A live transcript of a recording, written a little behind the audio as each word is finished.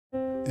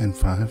In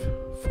 5,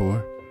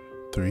 4,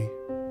 3.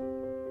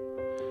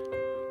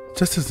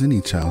 Just as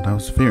any child, I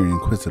was very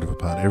inquisitive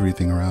about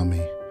everything around me.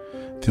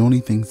 The only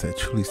things that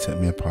truly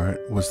set me apart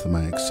was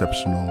my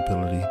exceptional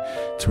ability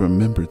to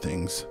remember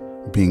things,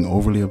 being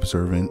overly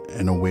observant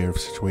and aware of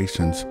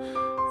situations,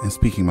 and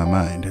speaking my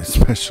mind,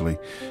 especially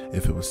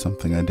if it was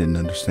something I didn't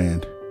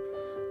understand.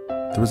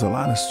 There was a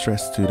lot of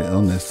stress due to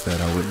illness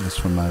that I witnessed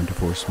from my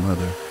divorced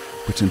mother,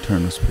 which in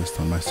turn was placed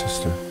on my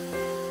sister.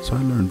 So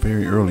I learned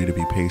very early to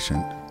be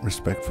patient,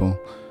 respectful,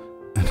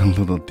 and a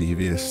little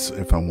devious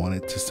if I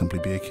wanted to simply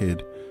be a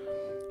kid.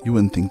 You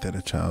wouldn't think that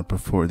a child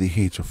before the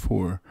age of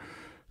 4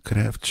 could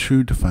have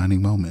true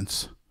defining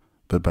moments.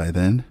 But by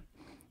then,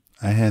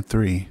 I had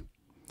 3.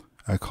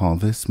 I call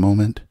this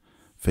moment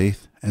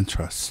faith and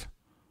trust.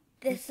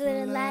 This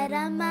little light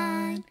of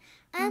mine,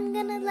 I'm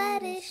gonna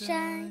let it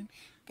shine.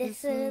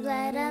 This little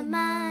light of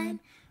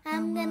mine,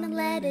 I'm gonna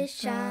let it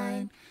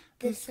shine.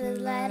 This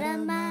little light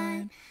of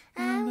mine,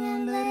 I'm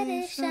gonna let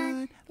it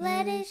shine.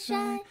 Let it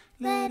shine,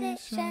 let it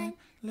shine,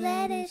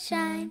 let it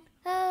shine.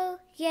 Oh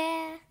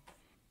yeah.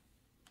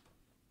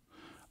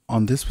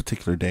 On this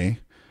particular day,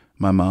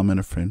 my mom and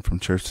a friend from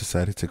church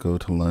decided to go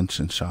to lunch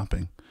and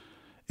shopping.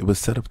 It was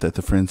set up that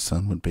the friend's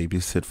son would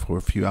babysit for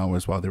a few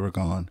hours while they were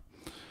gone.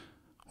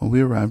 When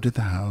we arrived at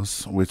the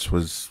house, which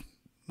was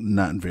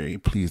not very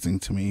pleasing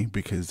to me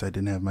because I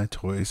didn't have my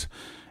toys,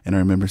 and I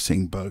remember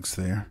seeing bugs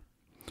there.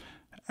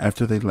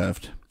 After they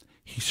left,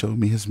 he showed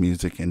me his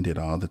music and did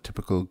all the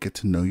typical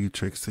get-to-know-you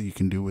tricks that you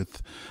can do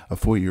with a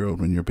 4-year-old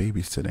when you're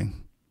babysitting.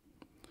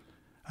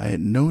 I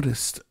had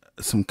noticed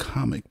some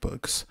comic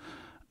books,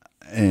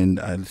 and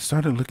I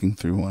started looking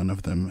through one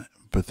of them,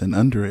 but then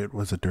under it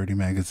was a dirty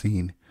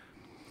magazine.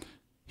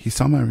 He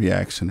saw my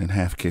reaction and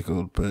half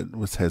giggled, but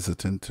was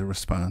hesitant to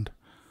respond.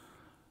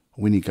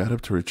 When he got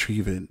up to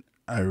retrieve it,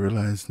 I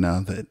realized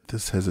now that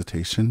this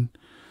hesitation,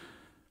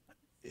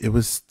 it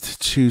was to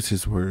choose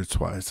his words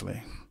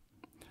wisely.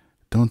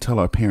 Don't tell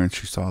our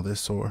parents you saw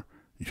this or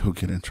you'll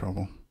get in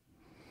trouble.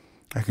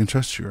 I can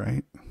trust you,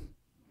 right?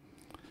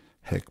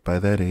 Heck, by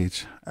that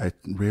age, I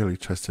rarely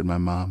trusted my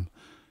mom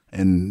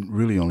and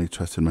really only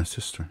trusted my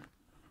sister.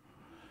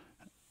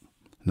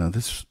 Now,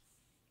 this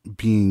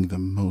being the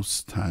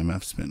most time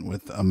I've spent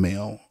with a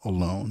male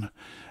alone,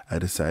 I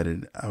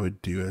decided I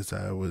would do as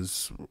I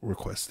was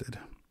requested.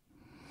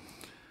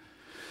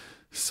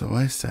 So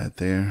I sat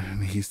there,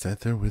 and he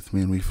sat there with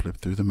me, and we flipped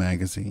through the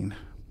magazine.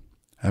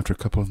 After a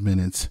couple of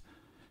minutes,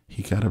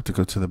 he got up to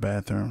go to the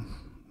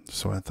bathroom,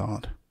 so I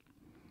thought.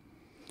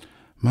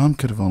 Mom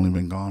could have only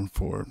been gone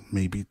for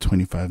maybe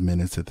 25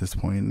 minutes at this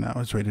point, and I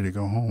was ready to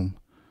go home.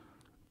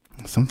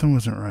 Something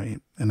wasn't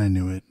right, and I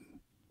knew it.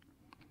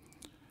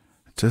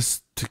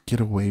 Just to get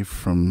away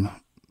from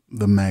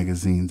the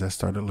magazines, I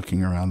started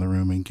looking around the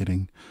room and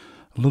getting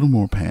a little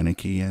more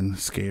panicky and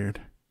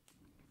scared.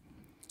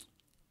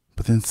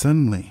 But then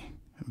suddenly,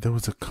 there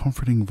was a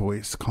comforting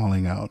voice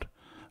calling out,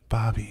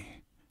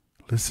 "Bobby,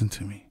 listen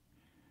to me."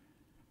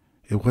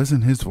 It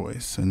wasn't his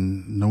voice,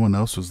 and no one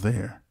else was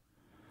there.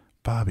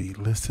 "Bobby,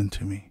 listen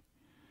to me.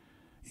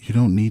 You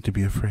don't need to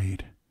be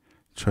afraid.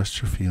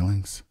 Trust your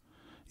feelings.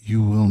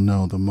 You will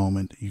know the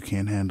moment you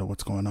can't handle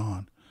what's going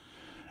on.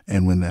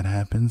 And when that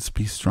happens,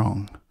 be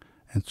strong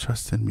and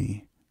trust in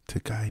me to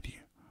guide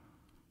you."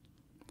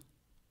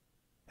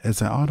 As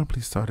I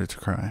audibly started to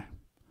cry,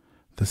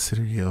 the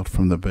sitter yelled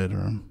from the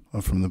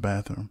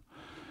bathroom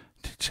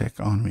to check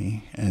on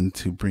me and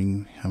to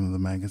bring him the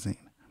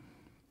magazine.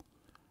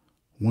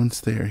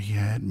 Once there, he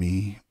had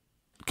me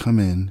come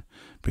in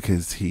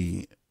because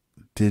he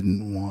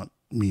didn't want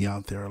me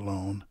out there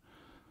alone.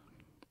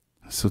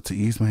 So to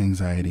ease my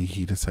anxiety,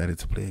 he decided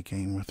to play a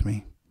game with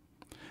me.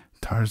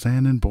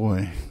 Tarzan and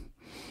boy.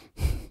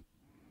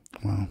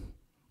 Well,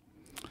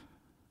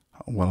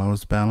 while I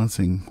was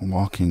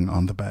walking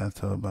on the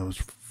bathtub, I was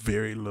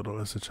very little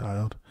as a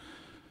child.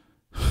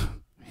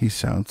 He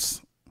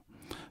shouts,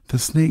 "The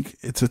snake,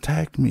 it's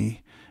attacked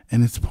me,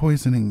 and it's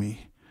poisoning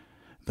me.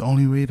 The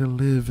only way to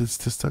live is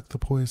to suck the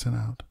poison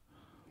out."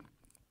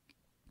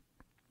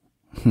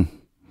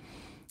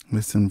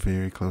 Listen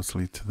very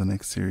closely to the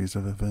next series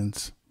of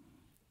events.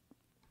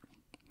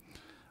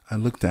 I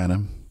looked at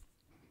him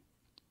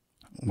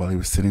while he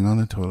was sitting on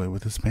the toilet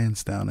with his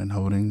pants down and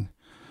holding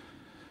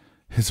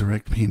his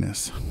erect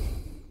penis.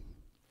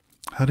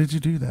 "How did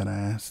you do that?" I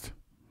asked.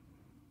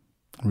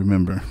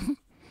 Remember,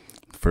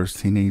 first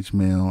teenage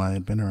male I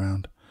had been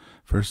around,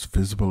 first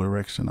visible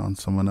erection on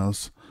someone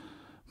else,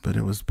 but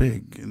it was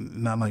big,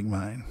 not like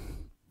mine.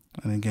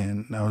 And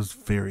again, I was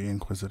very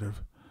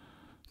inquisitive,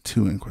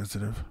 too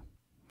inquisitive.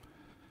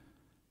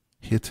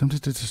 He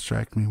attempted to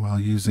distract me while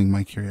using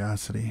my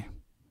curiosity.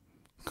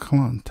 "Come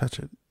on, touch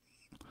it,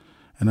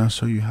 and I'll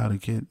show you how to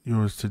get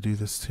yours to do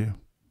this too."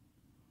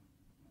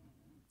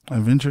 I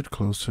ventured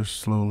closer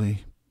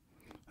slowly,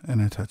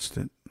 and I touched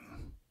it.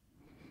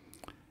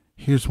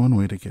 Here's one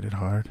way to get it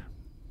hard.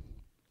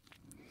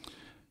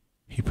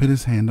 He put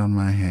his hand on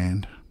my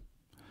hand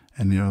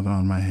and the other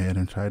on my head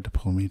and tried to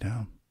pull me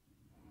down.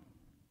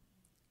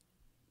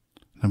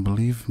 Now,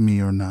 believe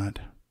me or not,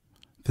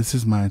 this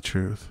is my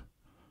truth.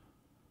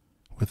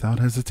 Without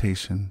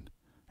hesitation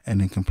and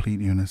in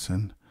complete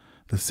unison,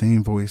 the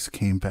same voice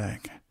came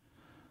back,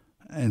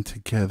 and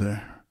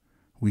together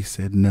we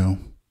said, "No,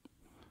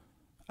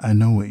 I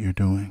know what you're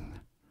doing,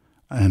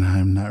 and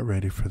I'm not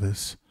ready for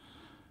this,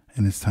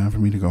 and it's time for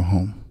me to go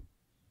home."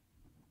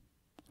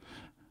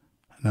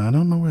 Now, I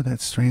don't know where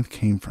that strength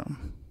came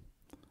from,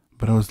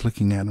 but I was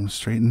looking at him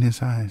straight in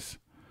his eyes.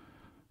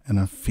 In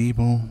a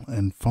feeble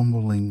and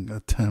fumbling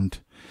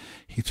attempt,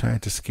 he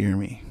tried to scare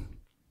me,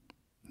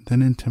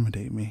 then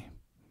intimidate me,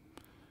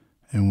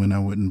 and when I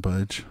wouldn't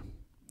budge,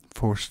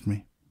 forced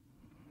me.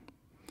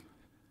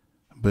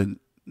 But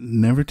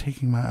never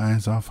taking my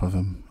eyes off of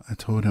him, I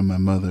told him my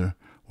mother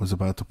was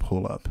about to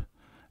pull up,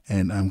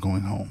 and I'm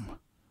going home.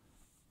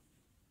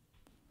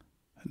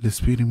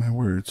 Disputing my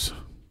words.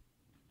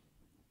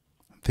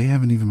 "They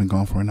haven't even been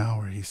gone for an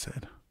hour," he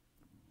said.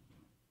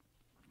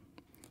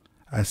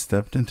 I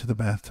stepped into the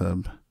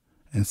bathtub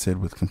and said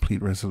with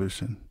complete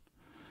resolution,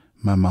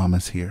 "My mom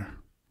is here.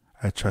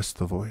 I trust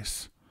the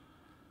voice."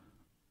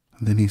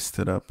 Then he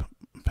stood up,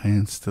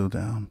 pants still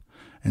down,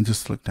 and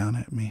just looked down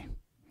at me.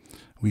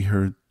 We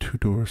heard 2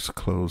 doors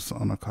close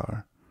on a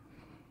car.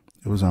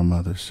 It was our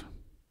mother's.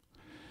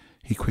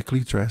 He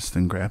quickly dressed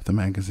and grabbed the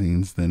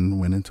magazines, then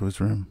went into his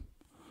room.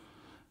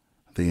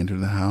 They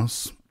entered the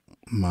house,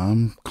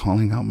 Mom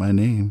calling out my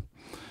name.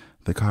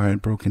 The car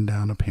had broken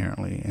down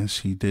apparently, and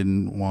she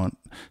didn't want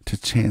to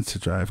chance to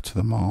drive to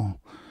the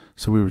mall,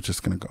 so we were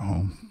just going to go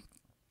home.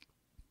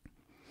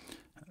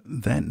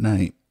 That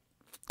night,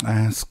 I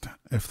asked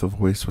if the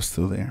voice was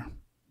still there.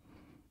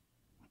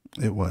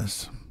 It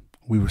was.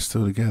 We were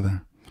still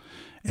together,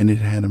 and it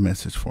had a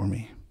message for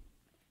me.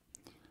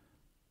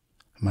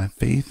 My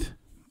faith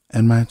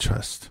and my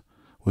trust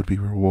would be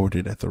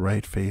rewarded at the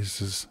right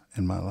phases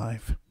in my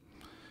life.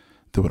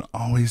 There would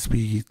always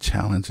be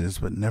challenges,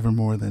 but never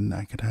more than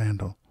I could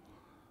handle.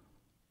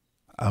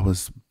 I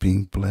was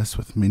being blessed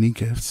with many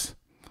gifts,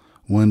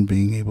 one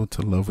being able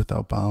to love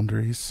without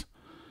boundaries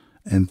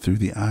and through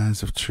the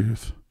eyes of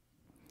truth,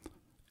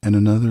 and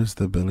another is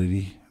the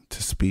ability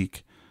to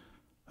speak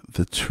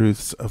the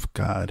truths of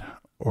God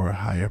or a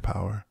higher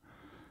power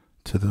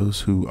to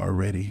those who are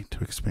ready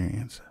to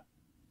experience it.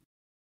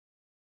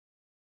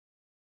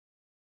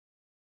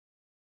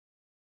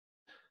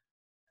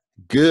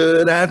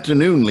 Good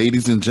afternoon,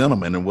 ladies and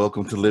gentlemen, and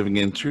welcome to Living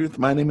in Truth.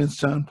 My name is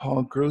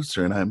Jon-Paul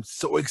Grosser, and I'm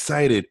so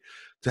excited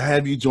to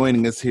have you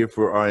joining us here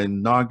for our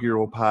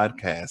inaugural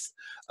podcast.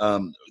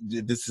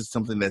 This is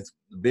something that's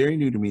very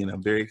new to me, and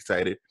I'm very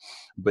excited.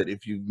 But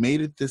if you've made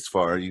it this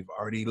far, you've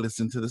already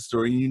listened to the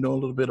story, and you know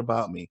a little bit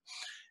about me.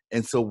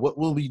 And so what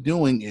we'll be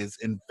doing is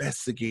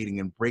investigating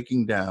and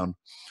breaking down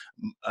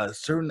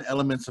certain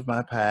elements of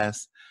my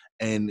past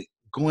and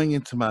going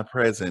into my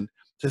present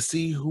to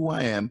see who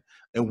I am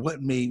and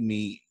what made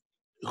me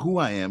who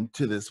I am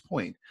to this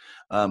point.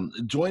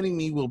 Joining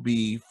me will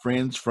be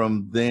friends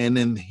from then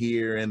and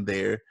here and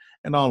there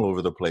and all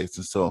over the place.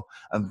 And so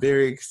I'm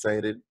very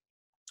excited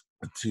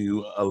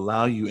to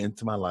allow you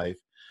into my life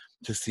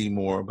to see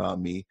more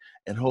about me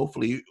and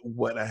hopefully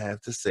what I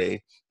have to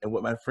say and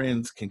what my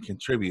friends can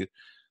contribute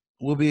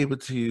will be able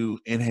to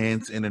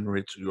enhance and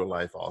enrich your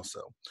life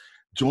also.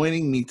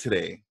 Joining me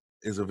today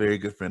is a very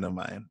good friend of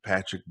mine,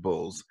 Patrick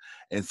Bowles.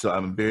 And so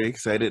I'm very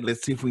excited.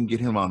 Let's see if we can get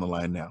him on the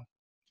line now.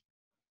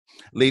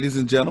 Ladies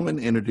and gentlemen,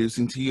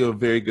 introducing to you a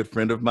very good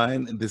friend of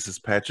mine. This is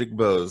Patrick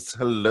Bowles.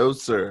 Hello,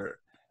 sir.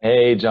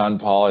 Hey,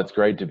 Jon-Paul, it's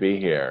great to be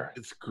here.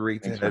 It's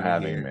great Thanks to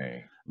have for you having here.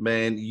 me.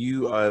 Man,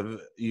 you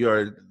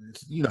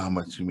know how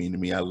much you mean to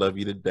me. I love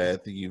you to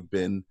death. You've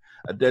been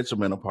a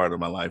detrimental part of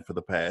my life for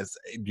the past.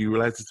 Do you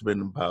realize it's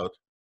been about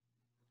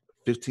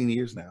 15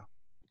 years now?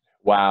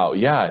 Wow,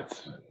 yeah,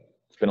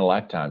 it's been a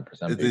lifetime for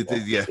some people.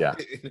 Yeah.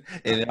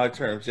 In our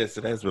terms, yes,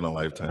 it has been a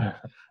lifetime.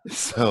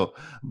 So,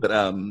 but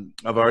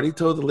I've already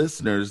told the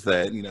listeners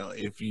that, you know,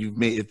 if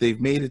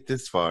they've made it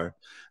this far,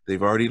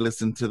 they've already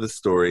listened to the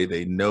story,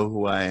 they know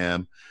who I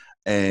am,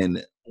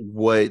 and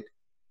what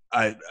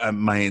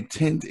my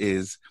intent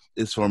is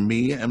for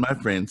me and my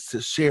friends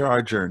to share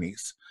our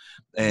journeys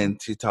and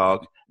to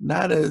talk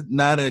not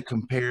a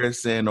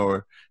comparison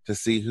or to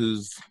see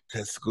whose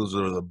testicles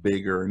are the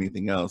bigger or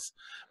anything else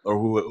or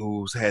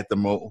who's had the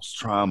most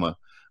trauma,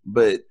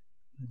 but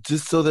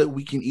just so that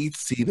we can each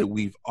see that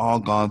we've all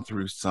gone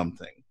through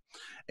something.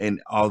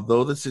 And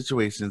although the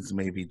situations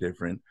may be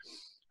different,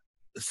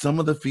 some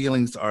of the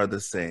feelings are the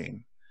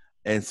same.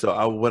 And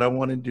so what I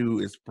want to do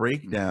is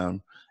break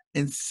down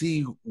and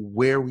see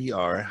where we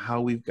are,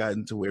 how we've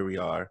gotten to where we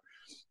are,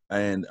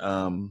 and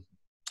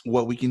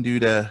what we can do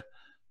to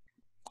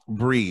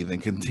breathe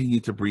and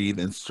continue to breathe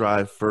and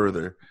strive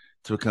further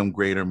to become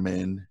greater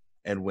men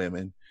and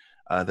women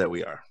that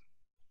we are.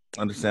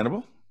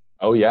 Understandable?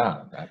 Oh,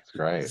 yeah, that's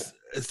great.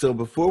 So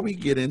before we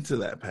get into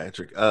that,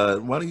 Patrick, why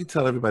don't you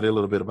tell everybody a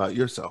little bit about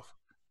yourself?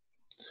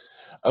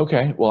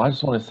 Okay, well, I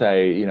just want to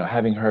say, you know,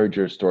 having heard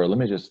your story, let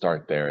me just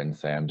start there and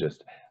say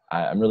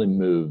I'm really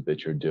moved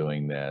that you're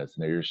doing this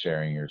and that you're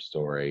sharing your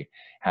story,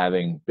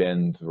 having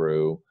been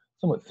through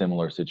somewhat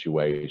similar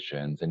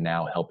situations, and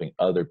now helping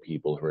other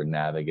people who are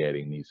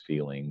navigating these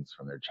feelings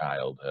from their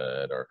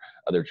childhood or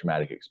other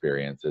traumatic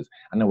experiences.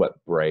 I know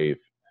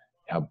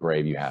how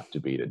brave you have to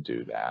be to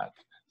do that.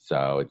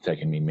 So it's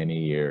taken me many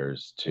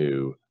years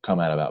to come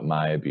out about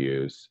my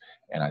abuse,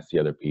 and I see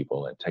other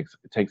people. It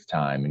takes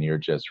time, and you're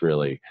just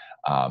really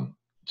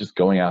just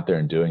going out there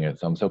and doing it.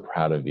 So I'm so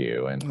proud of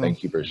you, and Oh,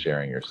 thank you for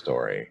sharing your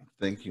story.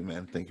 thank you,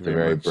 man. Thank you It's a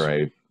very very much.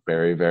 brave,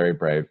 very, very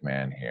brave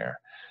man here.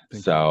 Thank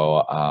you.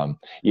 So,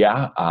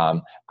 yeah,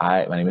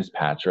 my name is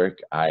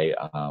Patrick. I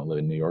live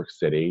in New York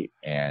City,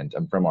 and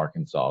I'm from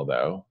Arkansas,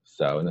 though.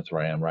 So, and that's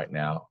where I am right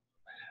now,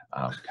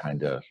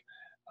 kind of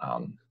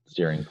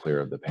steering clear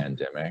of the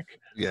pandemic.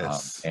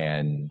 Yes.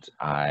 And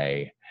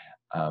I'm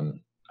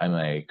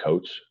a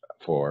coach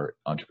for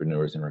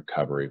entrepreneurs in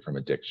recovery from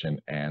addiction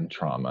and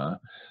trauma.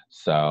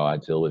 So I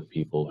deal with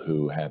people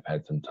who have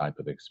had some type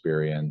of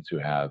experience, who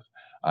have,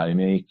 when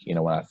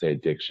I say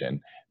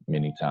addiction,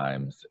 many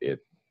times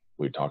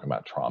we're talking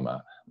about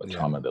trauma, but Yeah.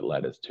 trauma that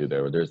led us to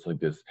there. There's like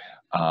this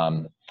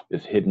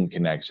hidden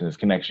connection, this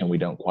connection we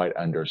don't quite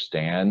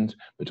understand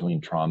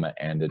between trauma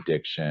and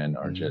addiction,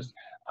 or just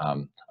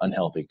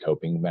unhealthy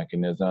coping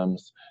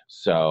mechanisms.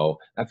 So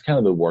that's kind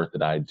of the work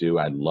that I do.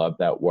 I love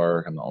that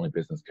work. I'm the only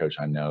business coach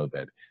I know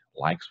that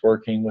likes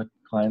working with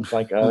clients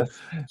like us.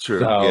 True.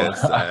 So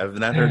Yes. I have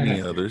not heard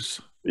any others.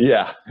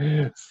 yeah.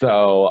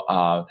 So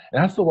and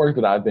that's the work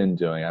that I've been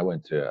doing. I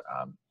went to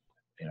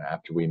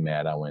after we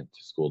met, I went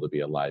to school to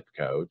be a life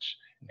coach,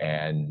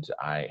 and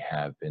I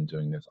have been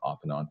doing this off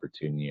and on for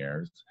 10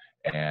 years.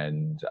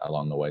 And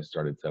along the way,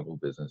 started several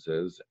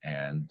businesses,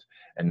 and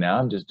now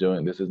I'm just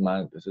doing this is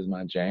my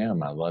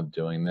jam. I love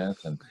doing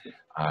this, and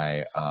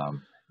I'm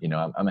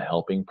a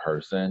helping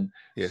person.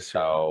 Yes, you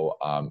are.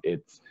 So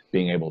it's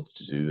being able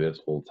to do this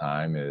full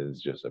time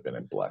is just been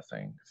a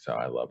blessing. So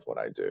I love what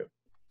I do,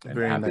 and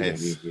Very happy to be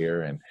nice.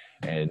 here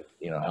and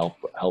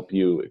help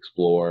you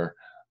explore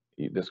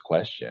this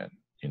question.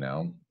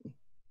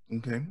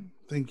 Okay.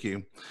 Thank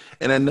you.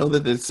 And I know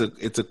that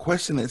it's a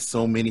question that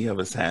so many of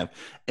us have,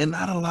 and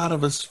not a lot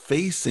of us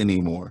face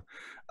anymore,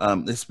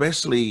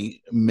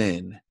 especially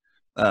men,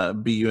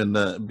 be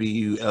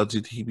you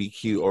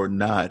LGBTQ or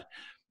not.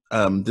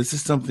 This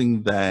is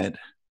something that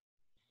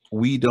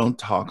we don't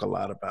talk a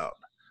lot about,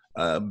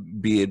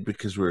 be it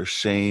because we're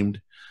ashamed,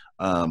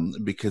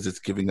 because it's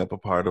giving up a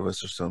part of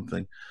us or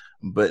something.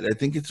 But I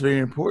think it's very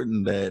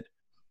important that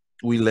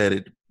we let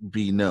it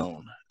be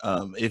known,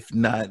 if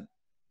not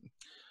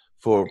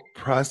for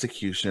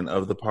prosecution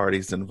of the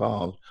parties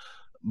involved,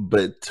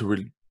 but to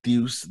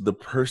reduce the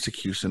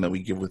persecution that we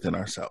give within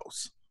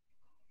ourselves.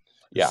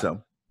 Yeah.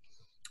 So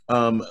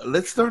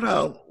let's start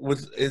out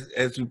with,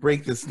 as we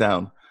break this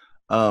down,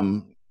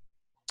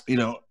 you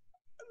know,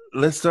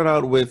 let's start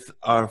out with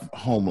our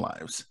home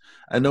lives.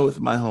 I know with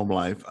my home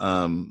life,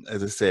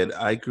 as I said,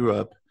 I grew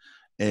up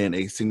in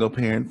a single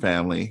parent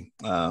family,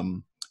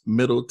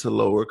 middle to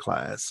lower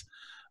class,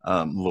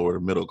 lower to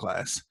middle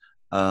class.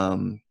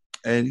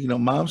 And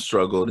mom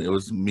struggled. It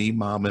was me,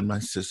 mom, and my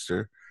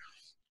sister.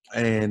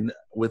 And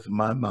with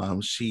my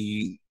mom,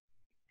 she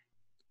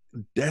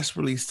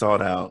desperately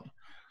sought out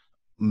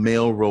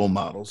male role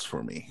models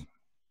for me.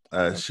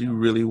 She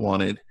really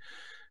wanted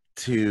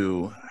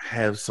to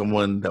have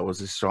someone that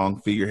was a strong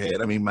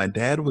figurehead. I mean, my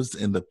dad was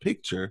in the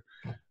picture,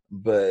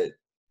 but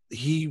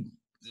he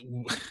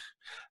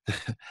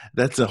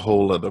that's a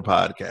whole other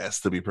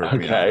podcast, to be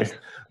perfectly honest.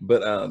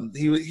 But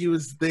he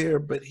was there,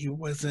 but he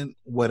wasn't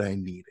what I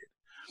needed.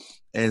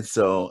 And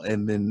so,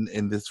 and then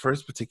in this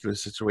first particular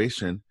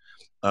situation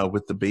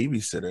with the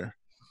babysitter,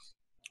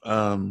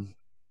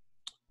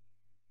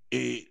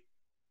 it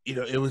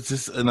it was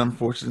just an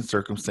unfortunate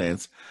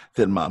circumstance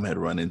that mom had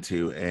run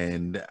into,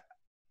 and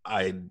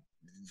and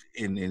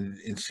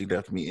she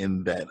left me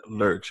in that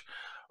lurch.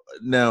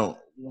 Now,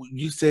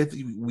 you said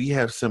we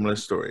have similar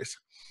stories.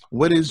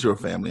 What is your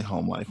family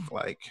home life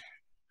like?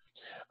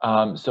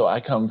 So I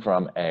come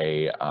from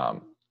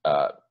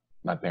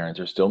my parents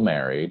are still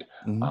married,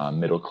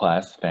 middle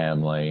class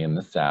family in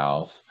the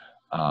South.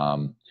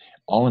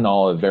 All in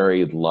all, a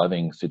very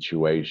loving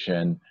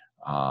situation.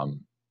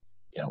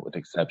 With the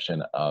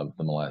exception of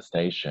the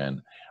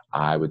molestation,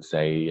 I would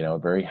say, a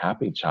very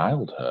happy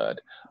childhood.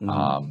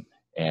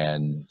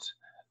 And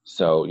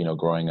so,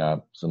 growing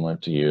up similar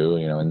to you,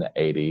 in the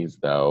 80s,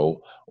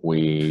 though,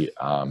 we,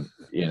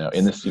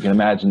 in this, you can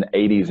imagine the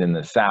 80s in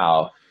the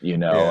South,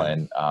 Yeah.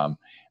 and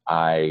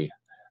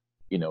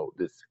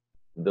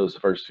those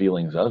first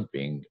feelings of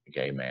being a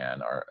gay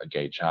man or a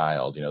gay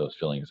child, those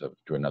feelings of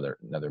to another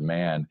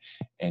man.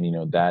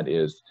 And, that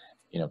is,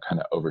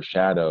 kind of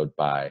overshadowed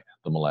by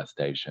the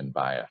molestation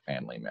by a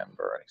family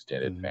member, an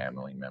extended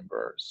family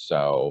member.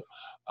 So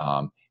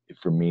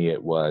for me,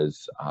 it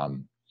was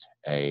I'm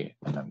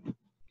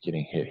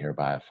getting hit here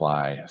by a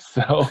fly.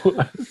 So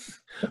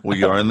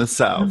we are in the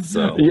South,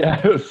 so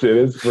yes, it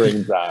is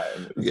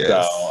springtime.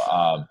 Yes.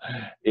 So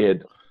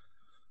it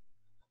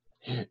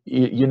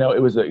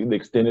was the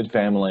extended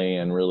family,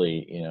 and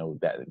really,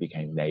 that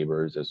became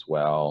neighbors as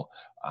well.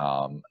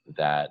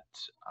 That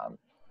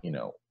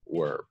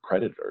were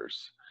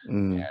predators.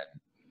 Mm.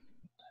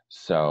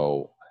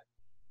 So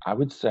I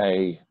would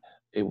say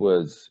it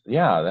was,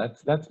 yeah,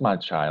 that's my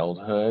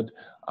childhood.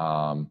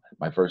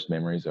 My first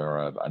memories are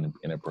of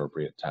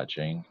inappropriate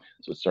touching.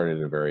 So it started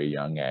at a very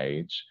young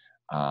age,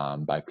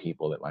 by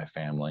people that my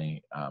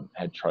family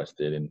had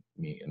trusted in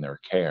me in their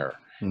care,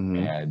 Mm-hmm.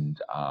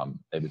 and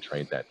they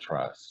betrayed that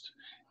trust.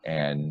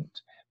 And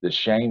the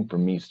shame for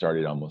me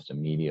started almost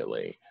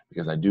immediately,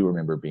 because I do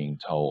remember being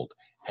told,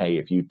 "Hey,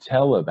 if you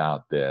tell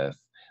about this,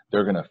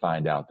 they're going to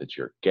find out that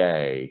you're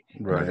gay,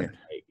 and they're going Right. to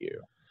hate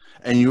you."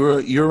 And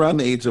you're around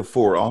the age of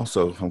 4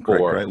 also, if I'm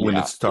correct, Or right? When it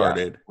yeah, yeah,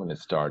 started. when it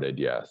started,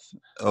 yes.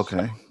 So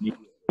Okay.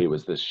 it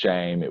was the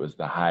shame, it was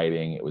the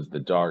hiding, it was the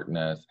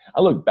darkness.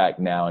 I look back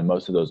now, and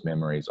most of those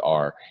memories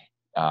are,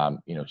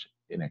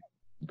 in a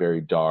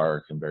very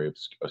dark and very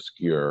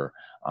obscure,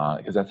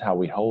 because that's how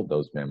we hold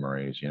those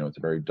memories. It's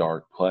a very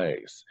dark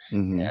place.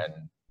 Mm-hmm.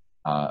 And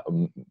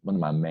one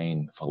of my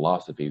main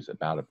philosophies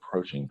about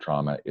approaching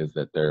trauma is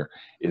that there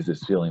is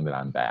this feeling that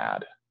I'm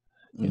bad.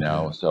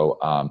 Okay. So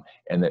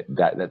and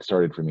that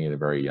started for me at a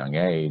very young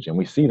age, and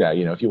we see that,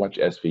 if you watch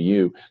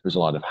SVU, there's a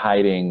lot of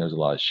hiding, there's a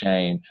lot of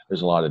shame,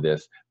 there's a lot of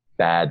this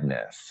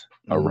badness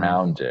Mm-hmm.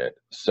 around it.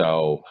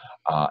 So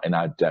and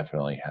I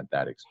definitely had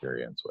that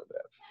experience with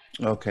it.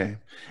 Okay.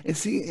 And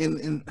see,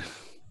 and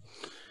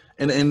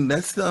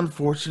that's the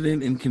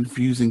unfortunate and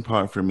confusing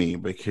part for me,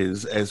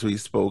 because as we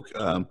spoke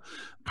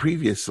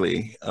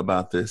previously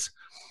about this,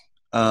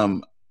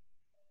 um,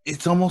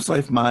 it's almost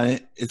like my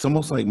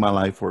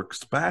life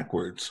works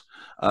backwards,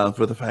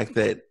 for the fact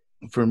that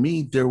for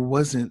me there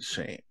wasn't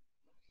shame,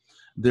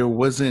 there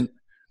wasn't,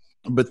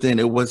 but then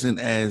it wasn't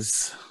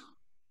as,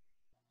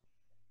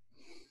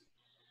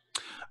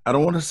 I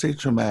don't want to say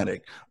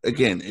traumatic.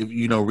 Again, if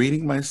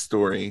reading my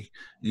story,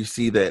 you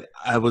see that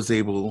I was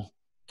able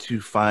to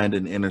find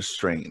an inner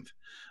strength,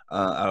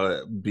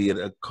 be it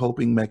a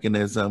coping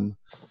mechanism.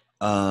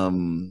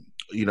 Um,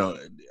 you know,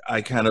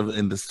 I kind of,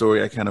 in the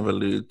story, I kind of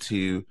allude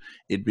to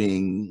it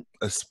being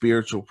a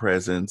spiritual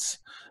presence,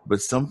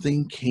 but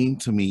something came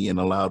to me and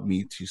allowed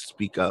me to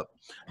speak up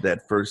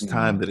that first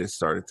time Mhm. that it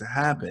started to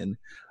happen,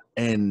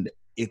 and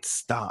it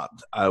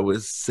stopped. I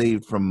was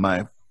saved from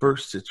my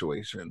first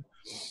situation.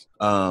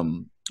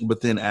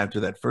 But then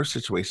after that first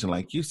situation,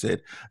 like you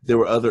said, there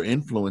were other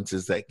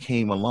influences that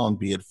came along,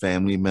 be it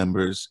family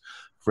members,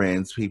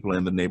 friends, people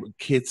in the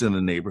kids in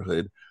the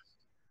neighborhood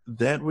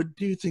that would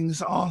do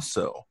things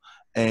also.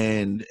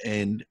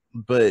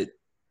 But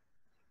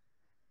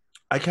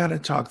I kind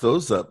of chalk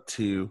those up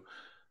to,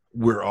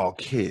 we're all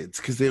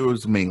kids, because it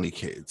was mainly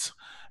kids.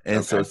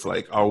 And so Okay. it's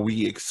like, are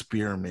we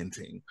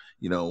experimenting?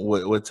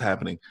 What's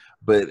happening?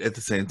 But at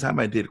the same time,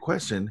 I did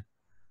question,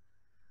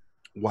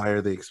 why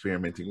are they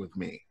experimenting with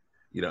me?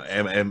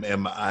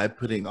 Am I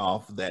putting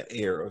off that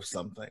air of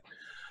something?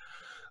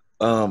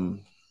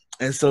 Um,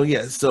 and so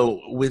yeah,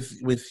 so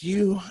with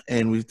you,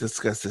 and we've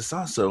discussed this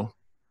also,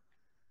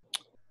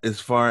 as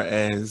far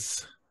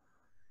as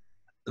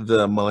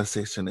the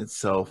molestation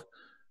itself,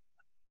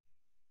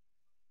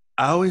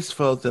 I always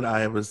felt that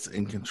I was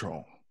in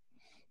control.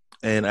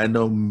 And I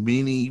know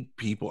many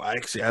people,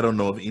 actually, I don't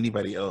know of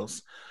anybody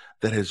else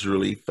that has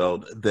really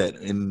felt that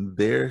in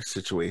their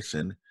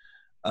situation,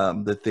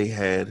 that they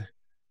had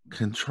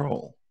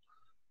control.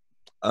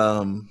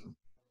 Um,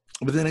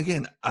 but then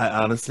again, I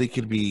honestly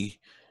could be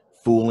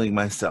fooling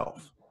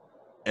myself.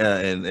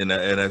 And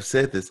I've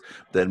said this,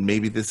 that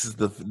maybe this is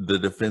the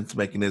defense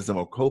mechanism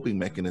or coping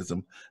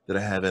mechanism that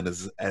I have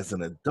as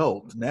an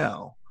adult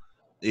now,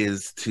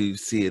 is to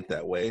see it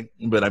that way.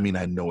 But I mean,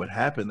 I know it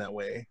happened that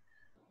way.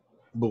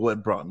 But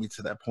what brought me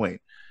to that point?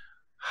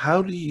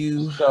 How do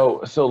you?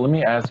 So let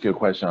me ask you a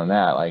question on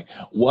that. Like,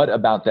 what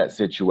about that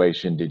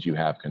situation did you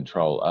have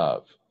control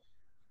of?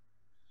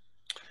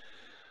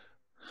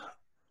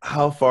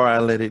 How far I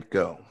let it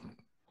go?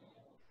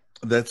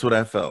 That's what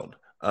I felt.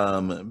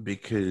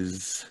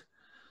 Because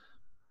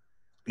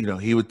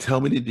he would tell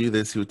me to do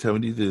this, he would tell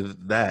me to do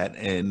that,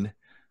 and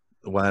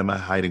why am I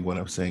hiding what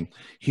I'm saying?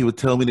 He would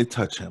tell me to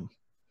touch him,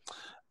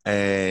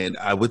 and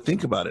I would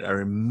think about it. I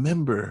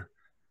remember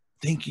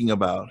thinking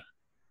about,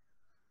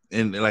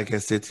 and like I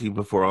said to you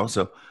before,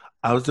 also,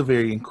 I was a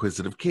very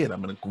inquisitive kid.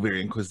 I'm a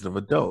very inquisitive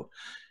adult.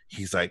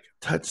 He's like,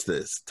 touch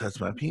this, touch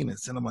my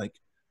penis. And I'm like,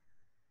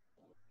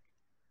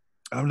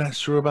 I'm not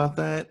sure about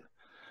that,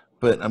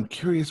 but I'm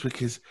curious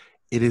because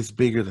it is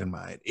bigger than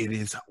mine. It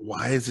is,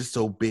 why is it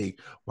so big?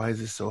 Why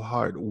is it so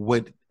hard?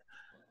 What?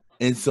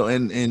 And so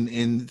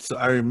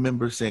I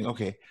remember saying,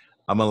 okay,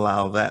 I'm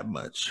allow that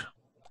much.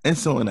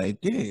 And I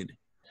did.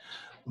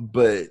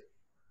 But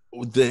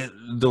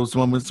those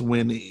moments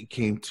when it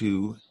came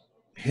to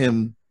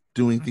him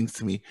doing things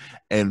to me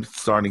and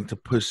starting to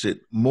push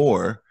it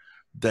more,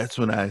 that's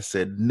when I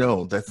said,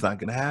 no, that's not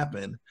going to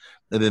happen.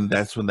 And then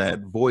that's when that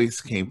voice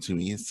came to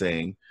me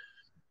saying,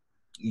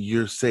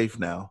 you're safe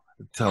now.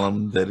 Tell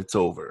him that it's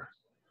over.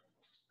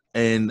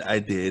 And I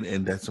did.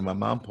 And that's when my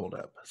mom pulled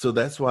up. So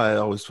that's why I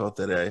always felt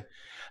that I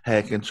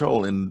had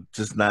control, in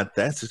just not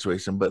that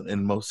situation, but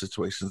in most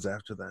situations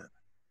after that.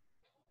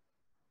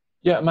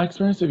 Yeah, my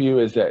experience of you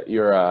is that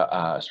you're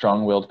a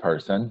strong-willed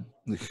person.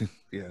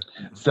 Yeah.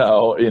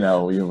 So,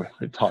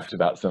 we talked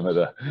about some of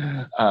the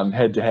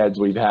head-to-heads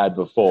we've had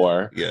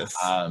before. Yes.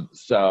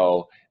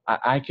 So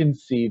I can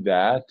see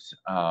that.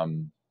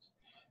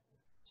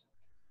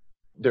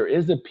 There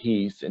is a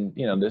piece, and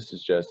this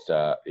is just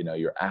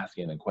you're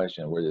asking the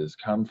question, where does this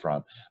come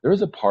from? There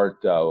is a part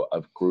though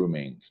of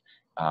grooming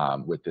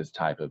with this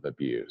type of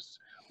abuse,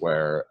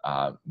 where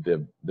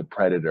the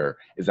predator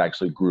is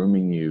actually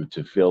grooming you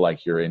to feel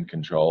like you're in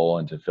control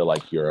and to feel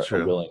like you're a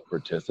True. willing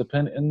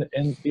participant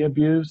in the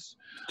abuse.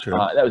 True.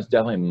 That was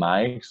definitely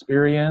my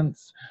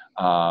experience.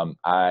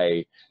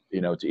 I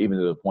to even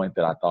to the point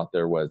that I thought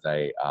there was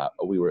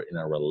we were in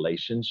a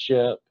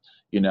relationship,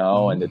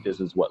 and that this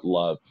is what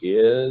love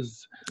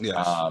is.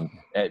 Yes.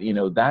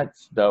 And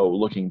that's, though,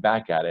 looking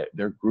back at it,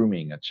 they're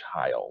grooming a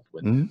child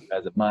with Hmm. who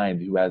has a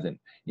mind, who hasn't,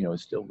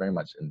 is still very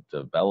much in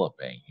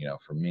developing.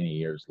 For many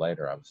years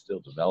later, I was still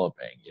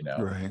developing.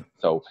 Right.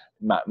 So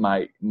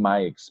my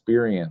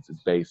experience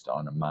is based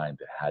on a mind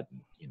that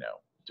hadn't,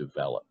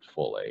 developed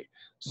fully.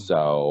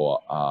 So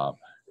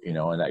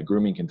and that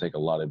grooming can take a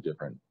lot of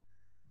different,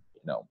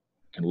 you know,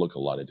 can look a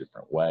lot of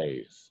different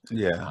ways.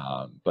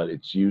 Yeah. But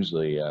it's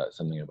usually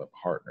something of a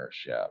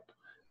partnership,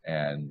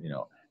 and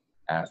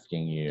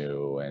asking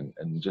you, and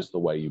just the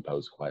way you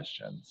pose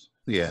questions.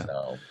 Yeah.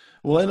 So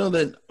Well, I know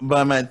that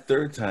by my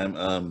third time,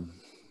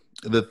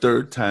 the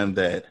third time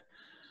that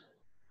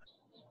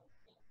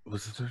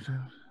was the third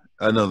time.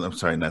 No, I'm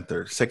sorry, not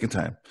third. Second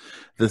time.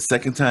 The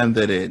second time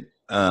that it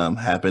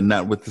happened,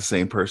 not with the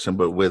same person,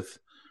 but with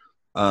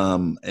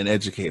an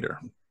educator.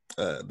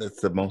 That's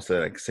the most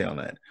that I can say on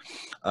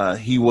that.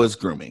 He was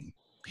grooming.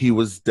 He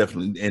was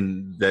definitely,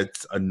 and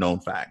that's a known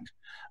fact.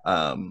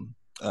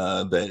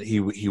 That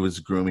he was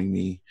grooming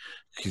me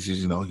because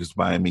he was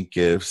buying me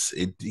gifts.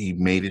 He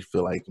made it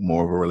feel like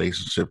more of a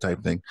relationship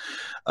type thing.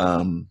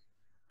 And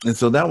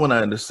so that one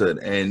I understood,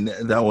 and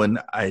that one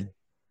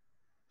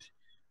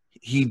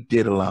he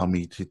did allow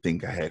me to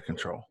think I had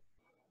control,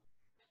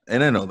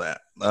 and I know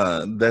that.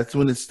 That's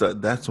when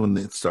That's when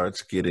it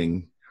starts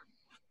getting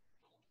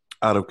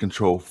out of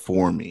control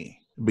for me,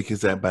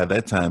 because by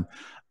that time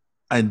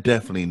I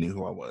definitely knew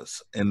who I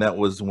was, and that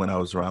was when I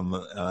was around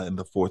in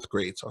the fourth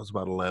grade, so I was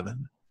about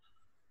 11.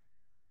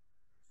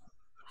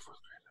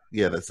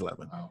 Yeah, that's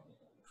 11.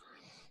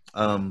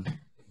 oh.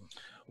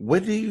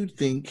 What do you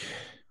think,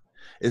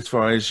 as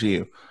far as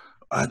you?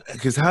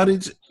 Because how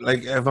did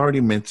like I've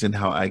already mentioned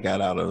how I got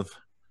out of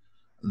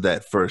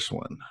that first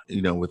one,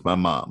 with my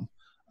mom.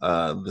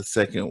 The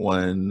second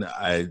one,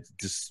 I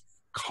just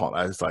called.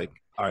 I was like,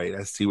 all right,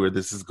 I see where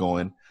this is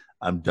going.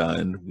 I'm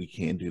done. We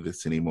can't do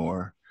this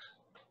anymore.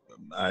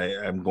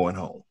 I'm going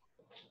home.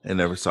 And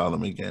never saw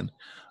them again.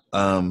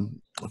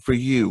 For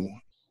you,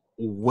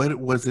 what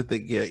was it that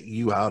get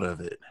you out of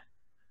it?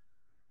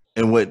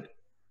 And what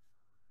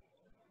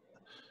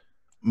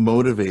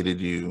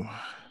motivated you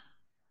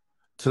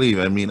to leave?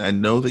 I mean, I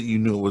know that you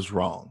knew it was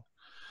wrong,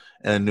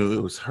 and I knew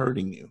it was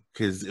hurting you,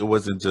 because it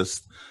wasn't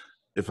just,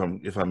 if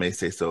I may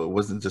say so, it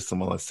wasn't just a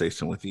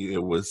molestation with you.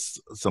 It was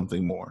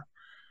something more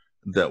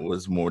that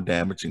was more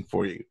damaging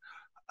for you.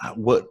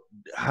 What?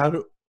 How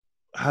do?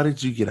 How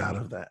did you get out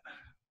of that?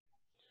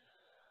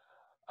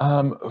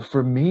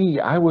 For me,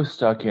 I was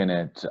stuck in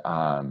it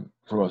for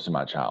most of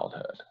my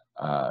childhood.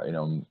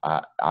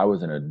 I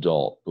was an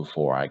adult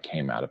before I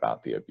came out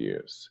about the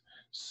abuse.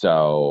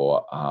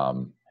 So, I,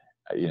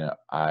 you know,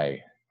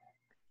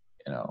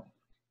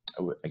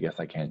 I guess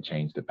I can't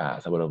change the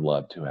past. I would have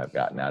loved to have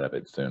gotten out of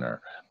it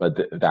sooner, but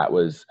that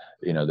was,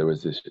 there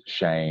was this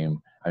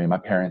shame. I mean, my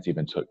parents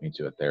even took me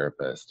to a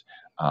therapist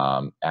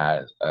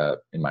as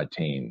in my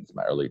teens,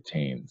 my early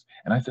teens,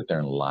 and I sat there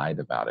and lied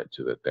about it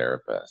to the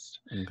therapist.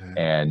 Okay.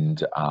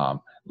 And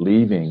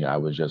leaving, I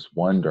was just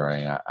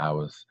wondering. I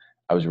was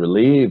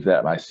relieved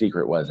that my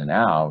secret wasn't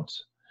out,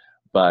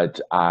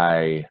 but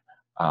I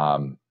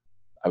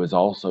was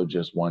also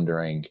just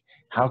wondering,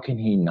 how can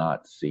he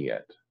not see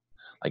it?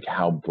 Like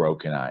how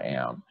broken I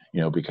am,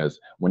 because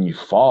when you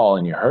fall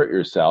and you hurt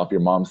yourself,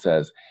 your mom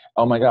says,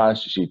 "Oh my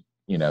gosh,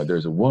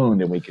 there's a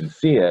wound and we can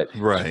see it." She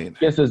Right.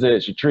 kisses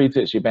it, she treats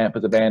it, she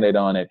puts a band-aid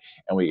on it,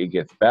 and it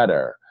gets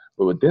better.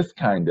 But with this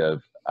kind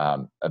of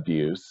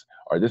abuse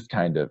or this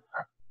kind of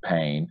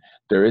pain,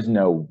 there is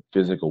no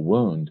physical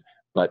wound,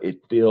 but it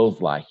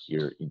feels like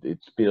it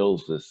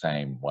feels the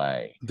same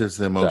way. There's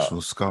the So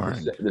emotional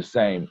scarring. the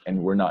same,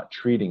 and we're not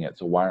treating it.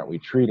 So why aren't we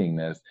treating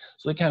this?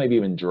 So it kind of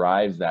even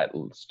drives that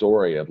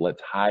story of,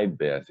 let's hide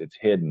this. It's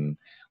hidden.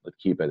 Let's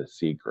keep it a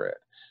secret.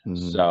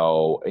 Mm-hmm.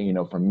 So,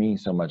 for me,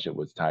 so much it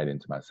was tied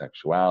into my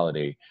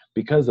sexuality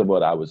because of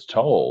what I was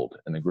told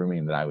and the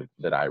grooming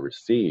that I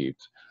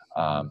received.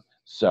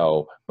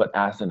 But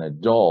as an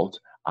adult,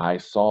 I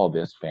saw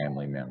this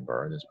family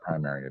member, this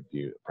primary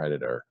abuse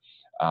predator,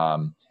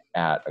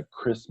 at a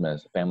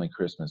family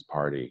Christmas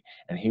party,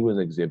 and he was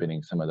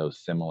exhibiting some of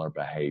those similar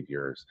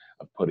behaviors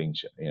of putting,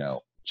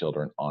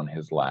 children on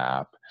his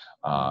lap,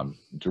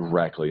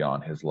 directly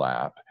on his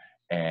lap,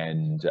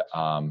 and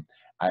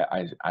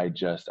I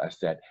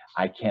said,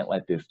 I can't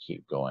let this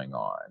keep going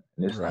on.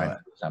 And this Right.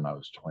 time I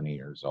was 20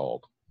 years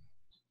old.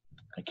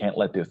 I can't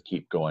let this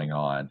keep going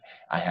on.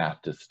 I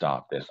have to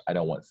stop this. I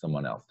don't want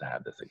someone else to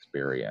have this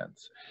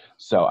experience.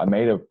 So I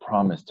made a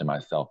promise to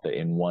myself that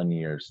in 1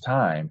 year's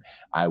time,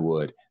 I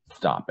would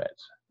stop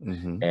it.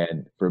 Mm-hmm.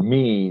 And for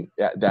me,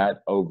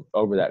 that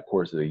over that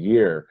course of the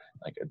year,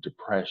 like a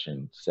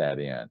depression set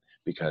in,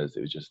 because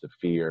it was just the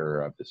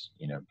fear of this,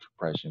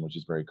 depression, which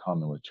is very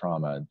common with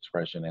trauma,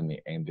 depression,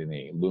 and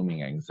the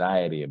looming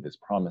anxiety of this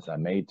promise I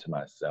made to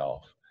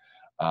myself.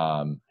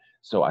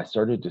 So I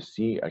started to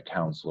see a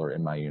counselor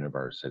in my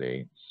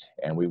university,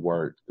 and we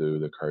worked through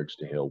the Courage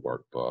to Heal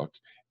workbook.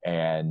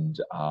 And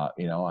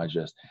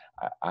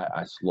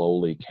I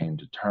slowly came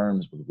to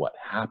terms with what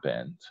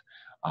happened,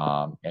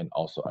 and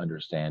also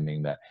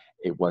understanding that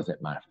it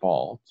wasn't my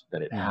fault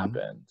that it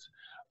happened.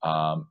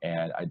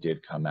 And I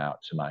did come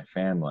out to my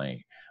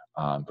family,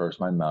 first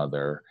my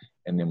mother,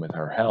 and then with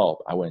her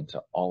help, I went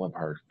to all of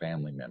her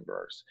family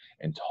members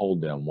and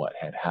told them what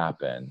had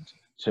happened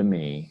to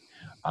me.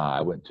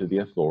 I went to the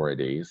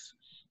authorities,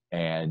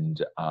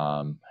 and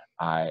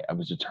I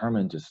was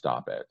determined to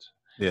stop it.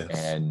 Yes.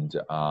 And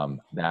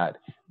that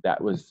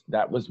was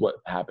what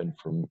happened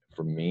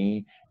for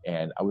me.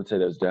 And I would say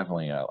that was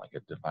definitely like a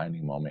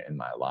defining moment in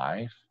my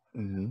life,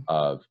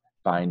 of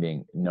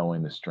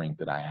knowing the strength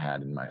that I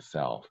had in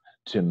myself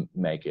to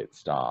make it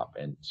stop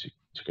and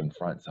to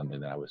confront something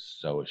that I was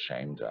so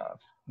ashamed of.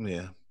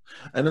 Yeah.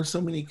 I know so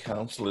many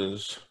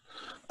counselors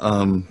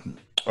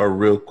are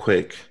real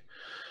quick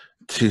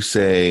to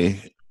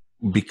say,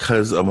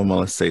 because of a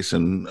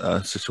molestation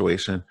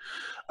situation,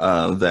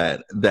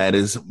 that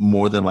is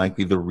more than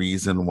likely the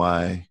reason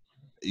why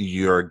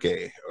you're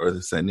gay or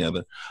this and the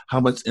other. How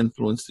much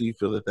influence do you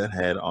feel that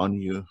had on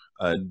you?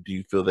 Do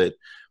you feel that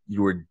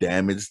you were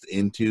damaged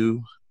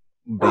into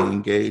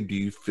being gay? Do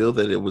you feel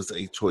that it was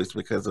a choice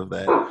because of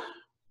that?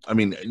 I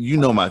mean,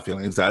 my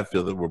feelings. I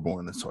feel that we're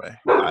born this way.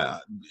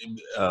 But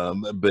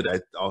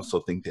I also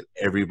think that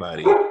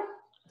everybody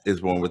is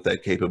born with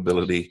that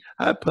capability.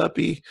 Hi,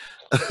 puppy.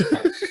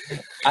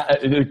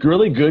 A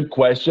really good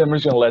question. I'm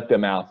just going to let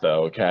them out,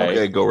 though, okay?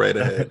 Okay, go right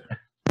ahead.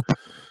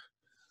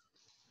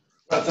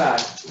 What's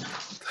that?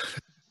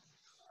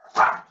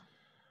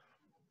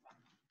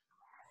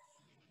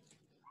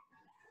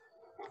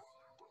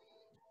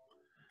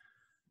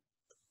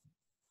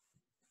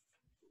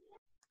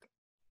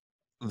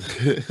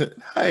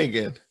 Hi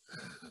again.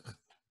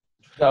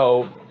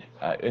 So,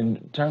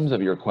 in terms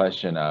of your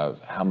question of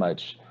how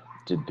much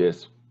did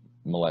this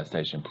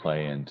molestation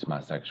play into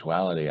my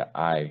sexuality,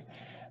 I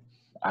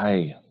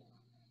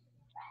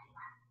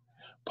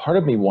part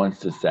of me wants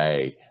to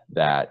say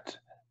that,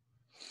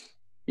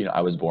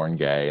 I was born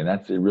gay, and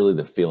that's really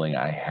the feeling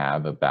I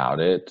have about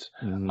it.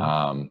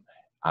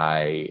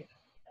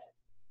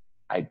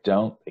 I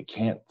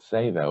can't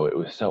say, though, it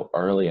was so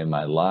early in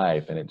my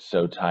life and it's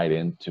so tied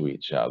into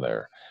each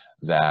other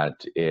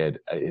that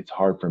it's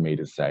hard for me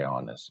to say,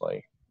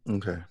 honestly.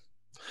 Okay.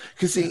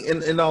 Because see,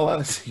 in all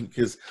honesty,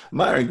 because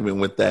my argument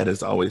with that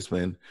has always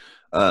been,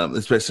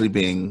 especially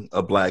being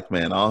a Black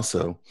man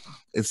also,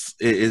 it's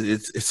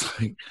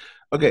like,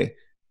 okay,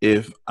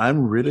 if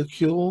I'm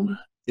ridiculed,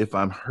 if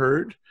I'm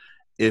hurt,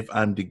 if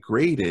I'm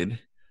degraded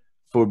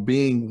for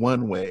being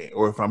one way,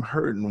 or if I'm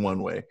hurt in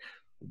one way,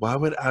 why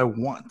would I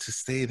want to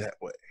stay that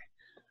way?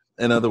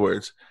 In other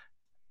words,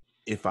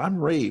 if I'm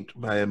raped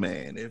by a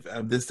man, if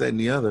I'm this, that, and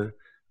the other,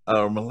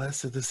 or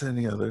molested, this, and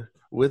the other,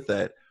 with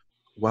that,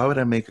 why would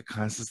I make a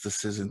conscious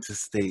decision to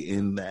stay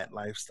in that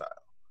lifestyle?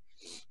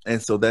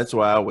 And so that's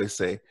why I always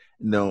say,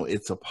 no,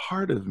 it's a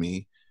part of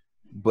me,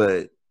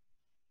 but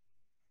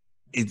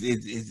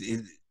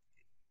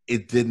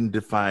it didn't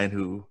define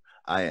who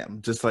I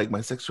am. Just like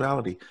my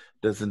sexuality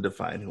doesn't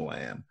define who I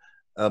am.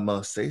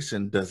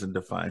 Molestation doesn't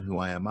define who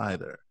I am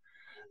either.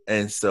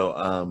 And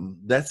so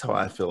that's how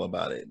I feel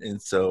about it.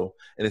 And so,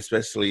 and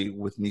especially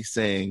with me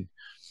saying,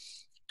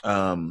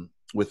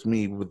 with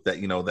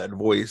that, that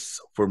voice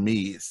for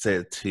me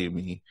said to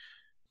me,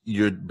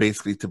 you're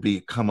basically to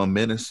become a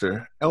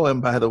minister. Oh,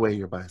 and by the way,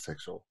 you're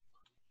bisexual.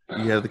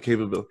 You have the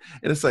capability.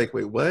 And it's like,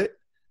 wait, what?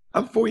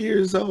 I'm 4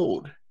 years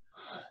old.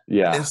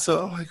 Yeah. And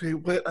so I'm like, wait,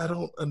 what? I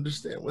don't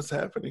understand what's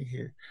happening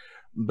here.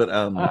 But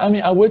I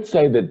mean, I would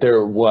say that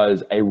there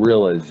was a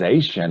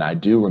realization. I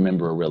do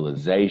remember a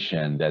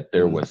realization that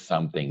there was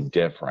something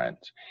different.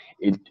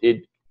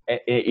 It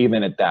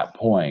even at that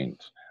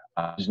point,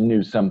 I just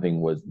knew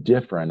something was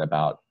different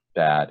about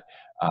that.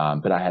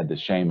 But I had the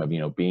shame of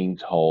being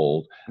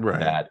told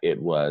that it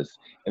was,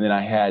 and then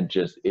I had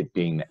just it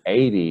being the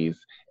 80s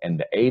and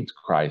the AIDS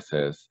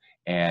crisis,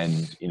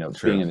 and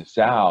being in the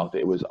South,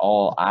 it was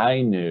all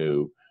I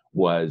knew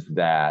was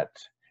that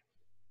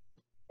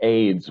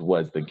AIDS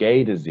was the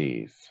gay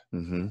disease.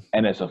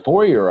 And as a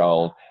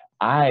 4-year-old,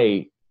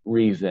 I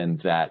reasoned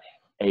that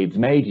AIDS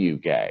made you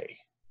gay.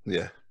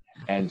 Yeah.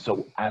 And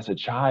so as a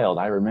child,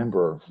 I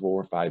remember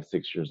 4, 5,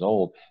 6 years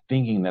old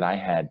thinking that I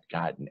had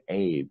gotten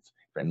AIDS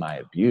from my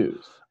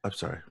abuse. I'm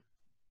sorry.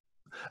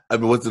 I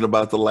wasn't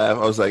about to laugh.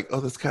 I was like,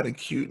 oh, that's kind of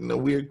cute in a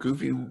weird,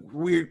 goofy,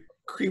 weird,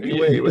 creepy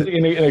way. But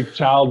In a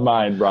child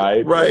mind,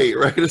 right? right.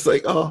 It's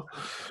like, oh,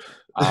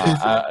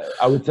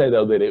 I would say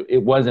though that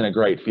it wasn't a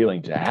great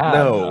feeling to have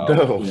no, though,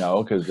 no. you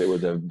know, because it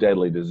was a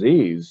deadly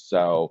disease.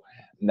 So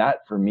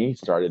that for me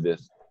started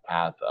this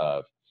path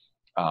of,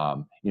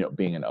 you know,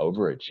 being an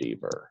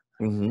overachiever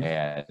Mm-hmm.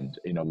 and,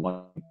 you know,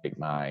 wanting to make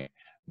my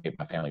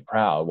family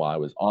proud while I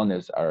was on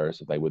this earth,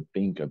 so they would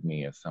think of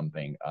me as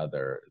something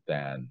other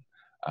than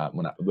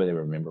when they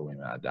remember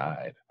when I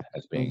died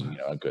as being, you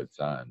know, a good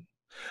son.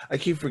 I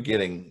keep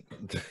forgetting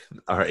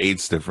our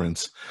age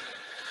difference.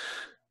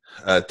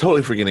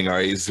 Totally forgetting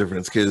our age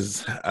difference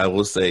because I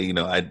will say, you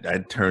know, I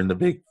turned the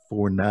big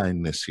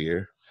 49 this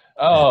year.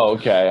 Oh,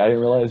 okay. I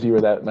didn't realize you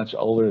were that much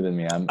older than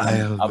me.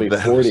 I'll be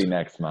 40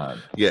 next month.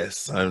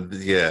 Yes,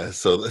 yeah.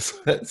 So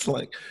that's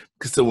like,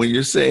 so when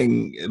you're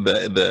saying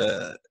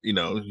you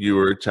know, you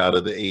were a child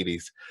of the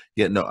 80s,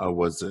 yeah, no, I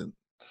wasn't.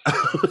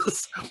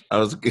 I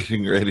was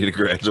getting ready to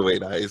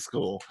graduate high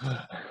school.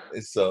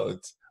 So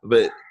it's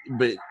but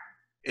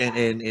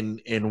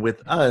and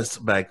with us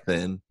back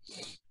then,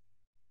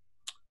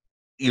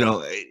 you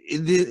know,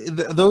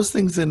 those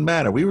things didn't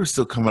matter. We were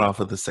still coming off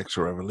of the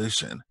sexual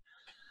revolution,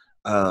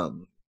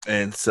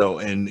 and so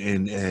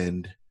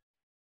and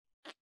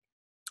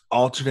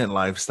alternate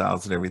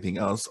lifestyles and everything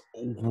else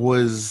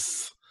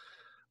was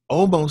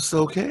almost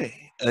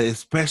okay,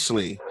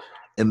 especially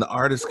in the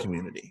artist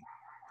community.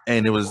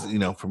 And it was, you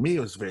know, for me, it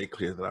was very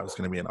clear that I was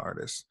going to be an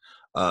artist,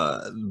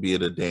 be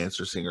it a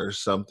dancer, singer, or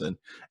something.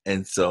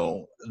 And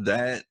so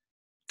that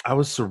I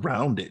was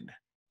surrounded.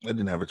 I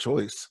didn't have a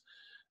choice.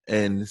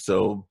 And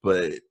so,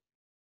 but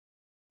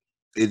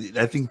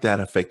I think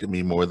that affected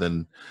me more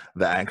than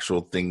the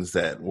actual things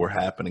that were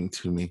happening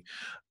to me.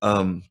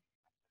 Um,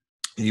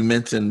 you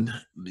mentioned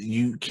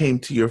you came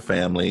to your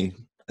family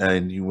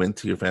and you went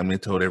to your family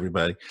and told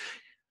everybody.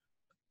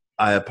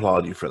 I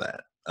applaud you for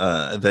that.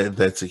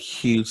 That's a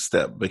huge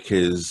step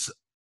because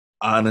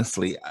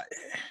honestly,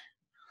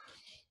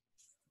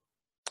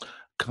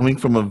 coming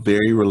from a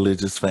very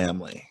religious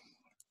family,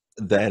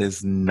 that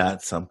is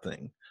not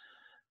something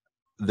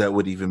that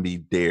would even be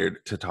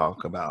dared to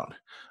talk about.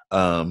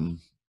 Um,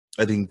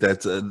 I think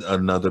that's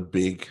another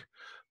big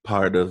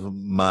part of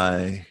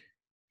my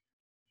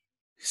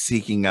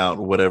seeking out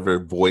whatever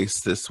voice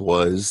this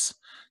was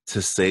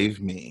to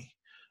save me.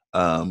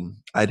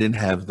 I didn't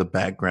have the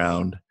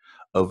background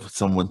of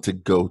someone to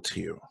go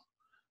to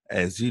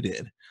as you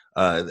did,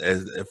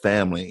 as a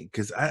family,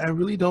 because I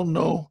really don't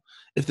know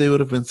if they would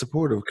have been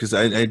supportive. Because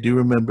I do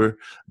remember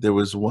there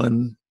was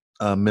one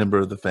member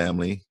of the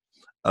family,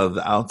 of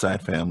the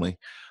outside family,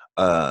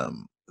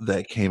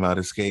 that came out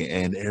as gay,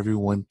 and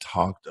everyone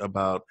talked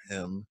about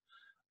him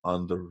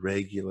on the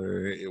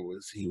regular. He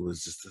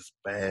was just this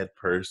bad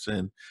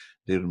person.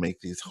 They would make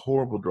these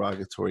horrible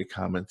derogatory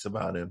comments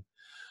about him.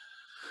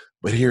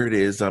 But here it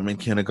is. I'm in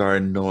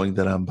kindergarten knowing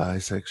that I'm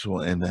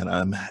bisexual and that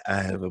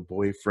I have a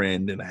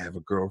boyfriend and I have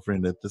a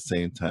girlfriend at the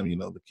same time, you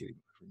know, the kitty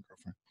boyfriend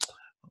girlfriend.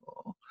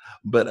 Oh.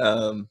 But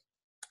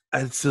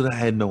I still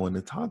had no one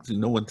to talk to,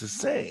 no one to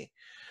say,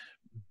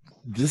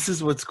 this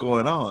is what's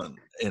going on.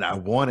 And I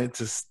wanted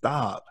to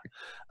stop.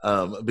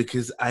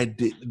 Because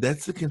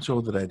that's the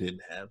control that I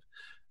didn't have.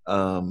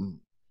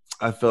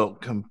 I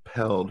felt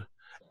compelled.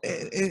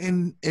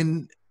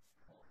 And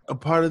a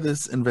part of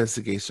this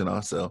investigation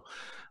also,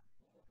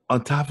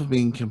 on top of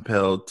being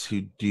compelled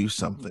to do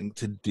something,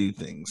 to do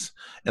things.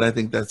 And I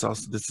think this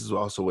is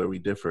also where we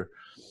differ.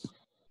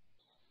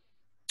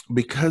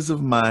 Because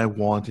of my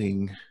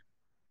wanting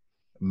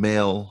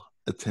male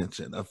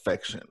attention,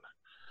 affection,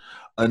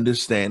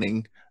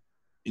 understanding,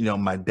 you know,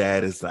 my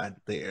dad is not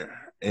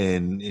there.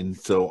 And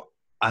so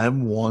I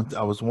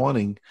was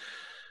wanting,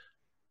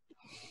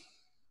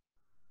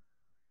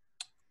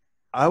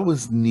 I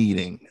was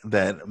needing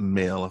that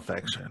male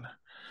affection.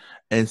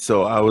 And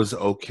so I was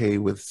okay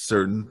with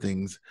certain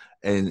things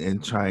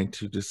and trying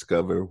to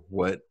discover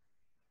what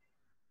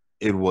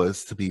it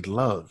was to be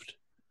loved.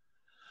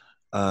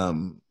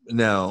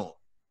 Now,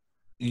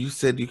 you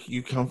said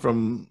you come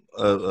from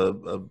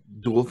a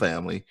dual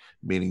family,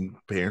 meaning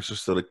parents are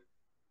still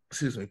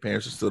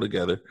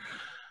together.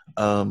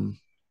 Um,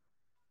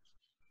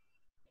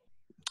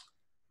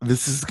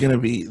 this is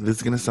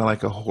gonna sound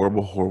like a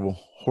horrible, horrible,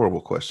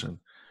 horrible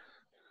question.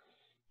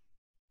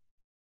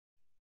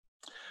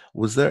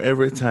 Was there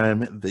ever a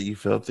time that you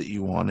felt that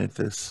you wanted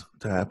this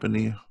to happen to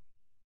you?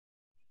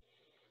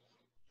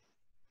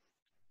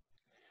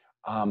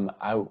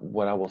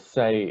 What I will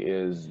say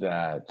is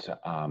that,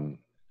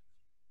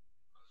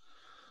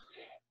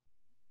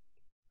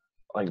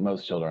 like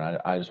most children,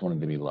 I just wanted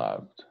to be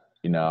loved.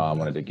 You know, I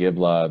wanted to give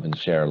love and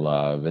share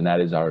love, and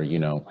that is our, you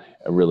know,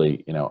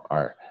 really, you know,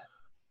 our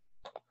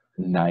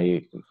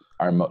naive,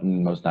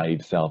 most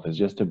naive self is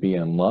just to be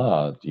in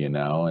love, you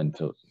know, and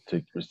to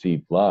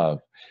receive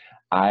love.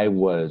 I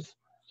was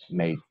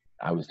made.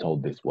 I was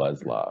told this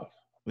was love.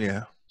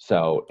 Yeah.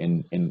 So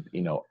in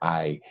you know,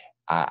 I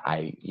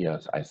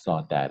yes, I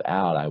sought that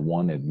out. I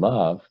wanted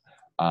love,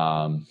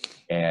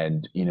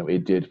 and you know,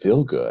 it did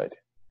feel good.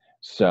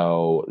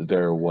 So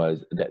there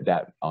was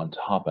that on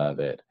top of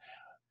it,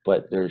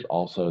 but there's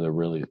also the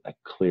really a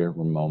clear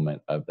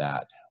moment of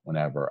that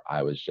whenever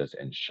I was just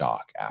in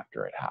shock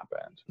after it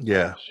happened,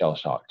 Yeah. shell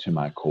shock to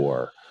my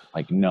core,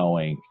 like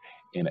knowing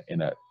in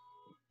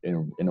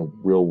a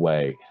real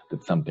way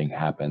that something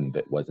happened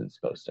that wasn't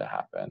supposed to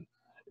happen.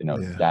 Yeah.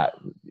 That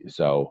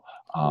so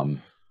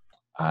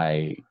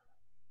I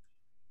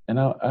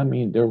I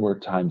mean there were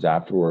times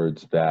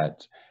afterwards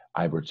that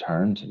I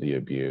returned to the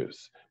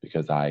abuse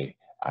because I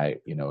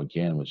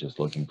again was just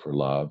looking for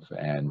love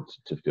and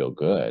to feel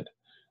good.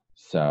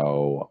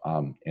 So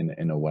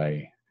in a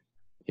way,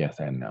 yes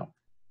and no.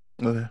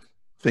 Okay.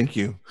 Thank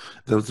you.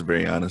 That was a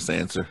very honest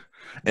answer.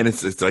 And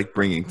it's like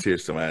bringing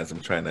tears to my eyes. I'm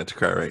trying not to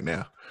cry right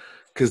now.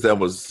 Because that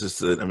was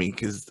just, I mean,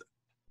 because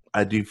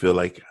I do feel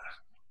like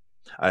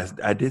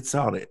I did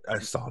sought it. I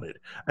sought it.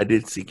 I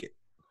did seek it.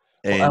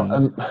 Well,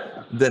 And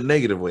the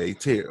negative way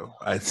too.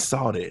 I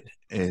sought it.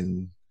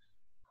 And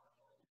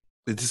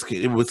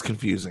it was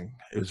confusing.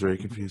 It was very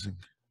confusing.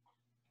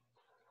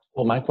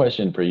 well, my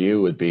question for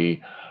you would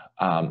be,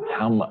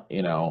 how much,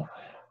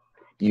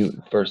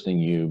 you first thing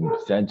you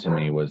said to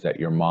me was that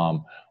your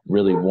mom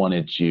really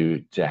wanted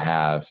you to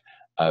have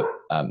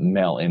a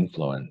male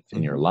influence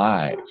in your Mhm.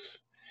 life.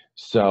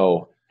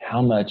 So,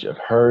 how much of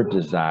her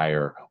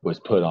desire was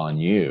put on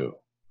you?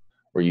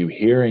 Were you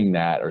hearing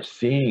that or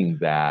seeing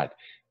that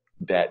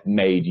that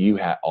made you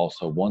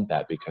also want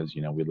that because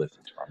we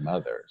listen to our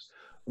mothers?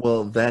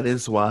 Well, that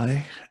is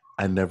why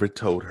I never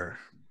told her.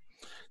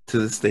 To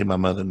this day, my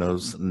mother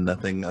knows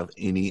nothing of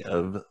any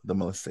of the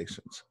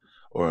molestations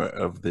or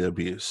of the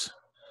abuse.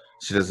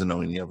 She doesn't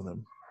know any of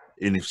them.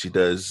 And if she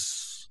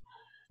does,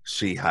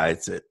 she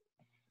hides it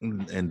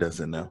and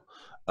doesn't know.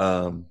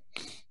 Um,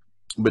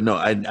 but no,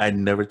 I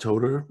never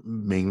told her,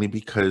 mainly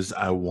because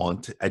I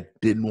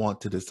didn't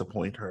want to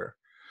disappoint her,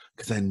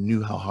 because I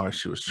knew how hard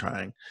she was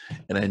trying,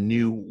 and I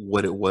knew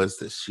what it was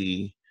that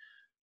she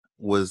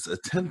was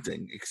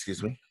attempting.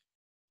 Excuse me.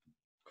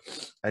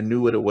 I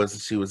knew what it was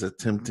that she was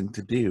attempting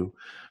to do,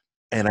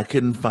 and I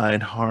couldn't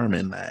find harm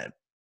in that.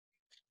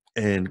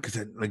 And because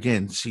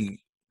again, she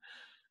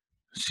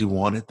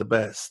wanted the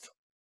best,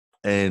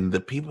 and the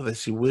people that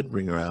she would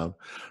bring around,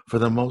 for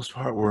the most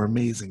part, were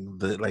amazing.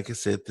 Like I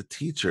said, the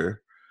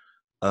teacher,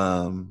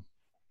 um,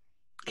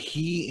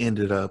 he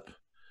ended up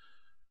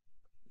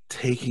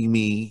taking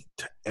me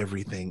to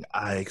everything.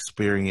 I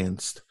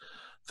experienced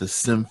the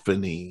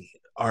symphony,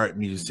 art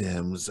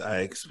museums. I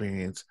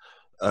experienced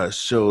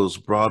shows,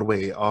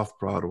 Broadway, off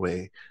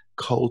Broadway,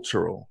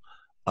 cultural.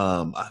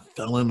 I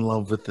fell in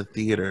love with the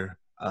theater.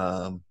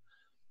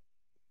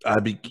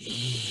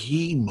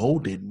 He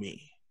molded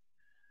me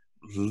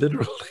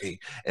literally,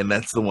 and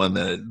that's the one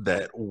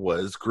that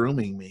was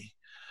grooming me.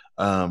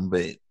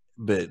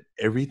 But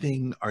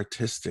everything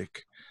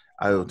artistic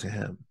I owe to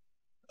him.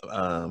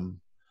 Um,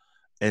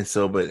 and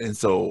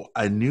so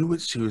I knew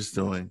what she was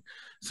doing.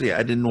 So yeah,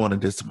 I didn't want to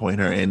disappoint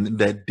her, and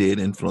that did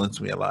influence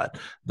me a lot.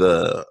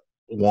 The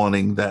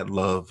wanting that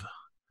love,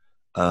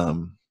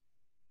 um,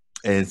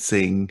 and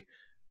seeing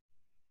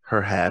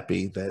her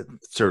happy that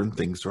certain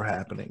things were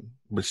happening,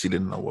 but she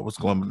didn't know what was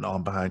going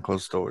on behind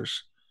closed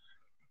doors.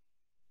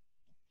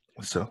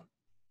 So,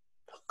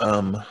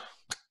 um,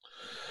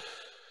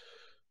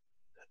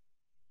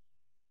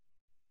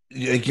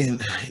 again,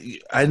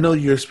 I know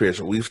you're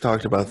spiritual. We've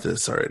talked about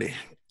this already.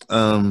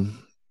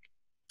 Um,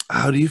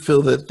 how do you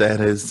feel that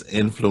has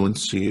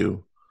influenced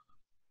you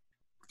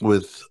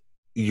with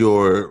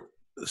your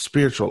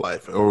spiritual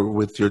life or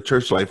with your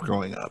church life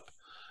growing up?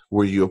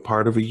 Were you a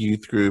part of a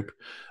youth group?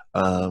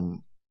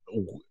 Um,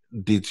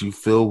 did you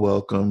feel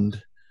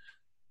welcomed?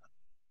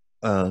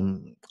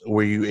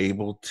 Were you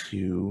able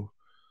to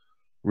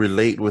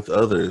relate with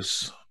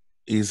others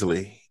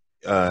easily,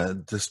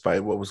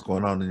 despite what was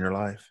going on in your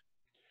life?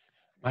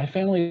 My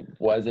family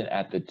wasn't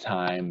at the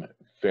time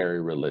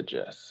very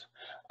religious.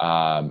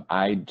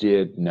 I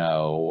did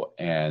know,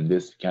 and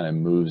this kind of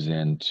moves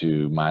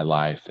into my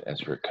life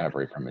as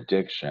recovery from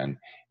addiction.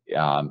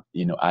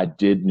 I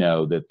did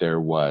know that there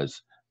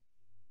was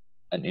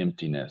an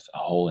emptiness, a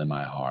hole in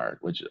my heart,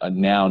 which I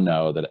now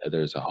know that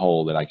there's a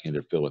hole that I can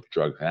either fill with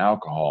drugs and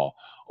alcohol,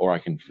 or I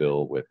can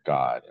fill with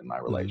God and my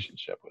Mhm.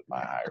 relationship with my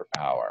higher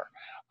power.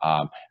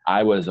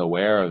 I was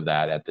aware of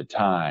that at the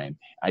time.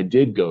 I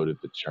did go to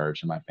the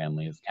church, and my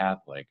family is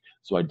Catholic,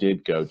 so I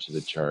did go to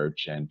the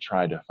church and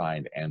try to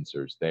find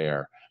answers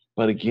there.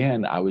 But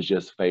again, I was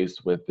just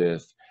faced with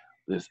this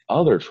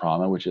other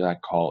trauma, which I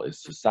call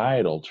is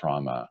societal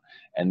trauma,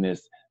 and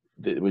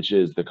which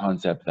is the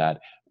concept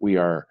that we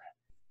are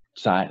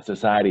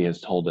society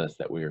has told us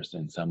that we are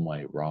in some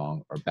way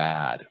wrong or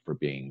bad for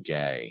being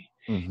gay.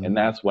 And Mhm.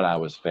 that's what I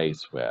was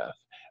faced with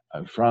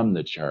from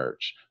the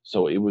church.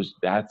 So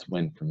that's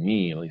when, for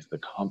me, at least the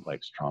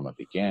complex trauma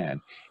began,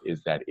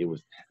 is that it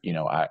was,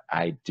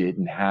 I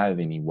didn't have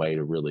any way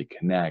to really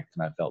connect,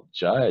 and I felt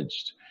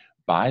judged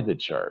by the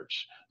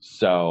church.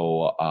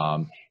 So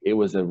it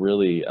was a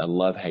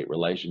love-hate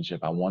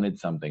relationship. I wanted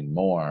something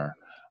more.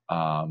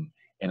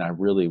 And I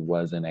really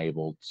wasn't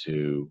able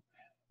to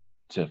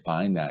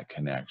find that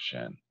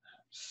connection.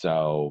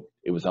 So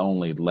it was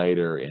only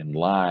later in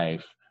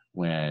life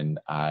when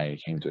I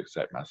came to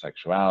accept my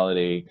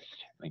sexuality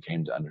and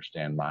came to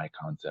understand my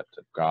concept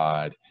of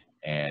God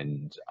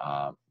and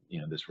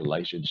this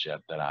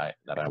relationship that I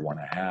want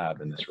to have,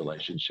 and this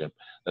relationship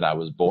that I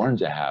was born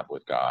to have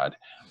with God,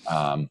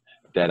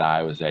 that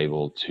I was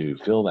able to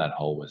fill that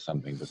hole with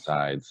something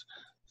besides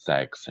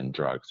sex and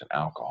drugs and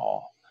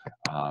alcohol.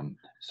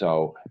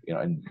 So,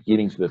 and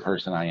getting to the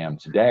person I am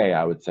today,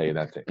 I would say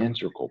that's an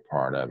integral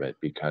part of it,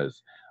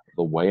 because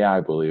the way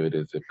I believe it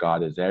is, if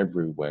God is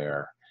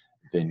everywhere,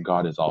 then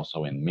God is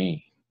also in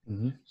me.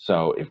 Mm-hmm.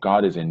 So if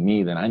God is in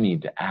me, then I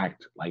need to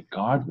act like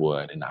God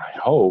would. And I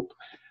hope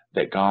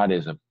that God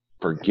is a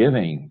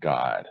forgiving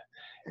God.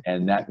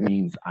 And that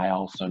means I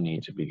also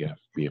need to be a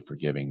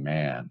forgiving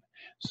man.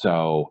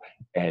 So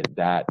and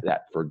that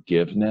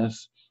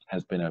forgiveness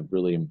has been a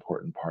really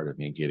important part of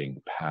me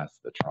getting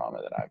past the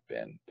trauma that I've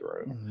been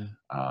through.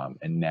 Mm-hmm.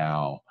 And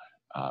now,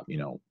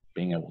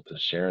 being able to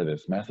share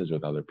this message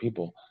with other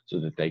people so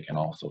that they can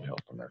also heal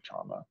from their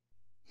trauma.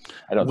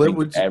 I don't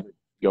think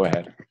go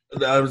ahead.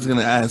 I was going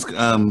to ask,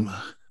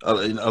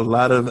 a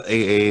lot of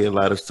AA, a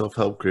lot of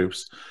self-help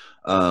groups,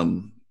 part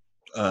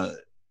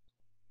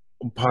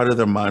of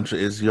their mantra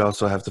is you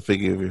also have to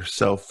forgive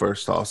yourself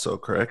first also,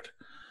 correct?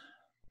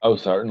 Oh,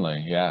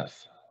 certainly,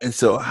 yes. And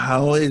so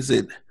how is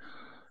it,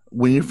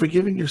 when you're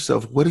forgiving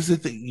yourself, what is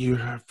it that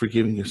you're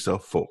forgiving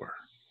yourself for?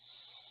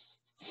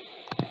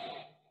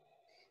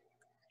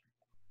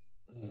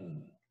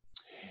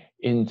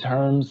 In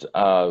terms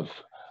of,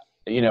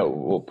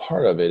 well,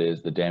 part of it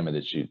is the damage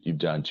that you've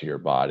done to your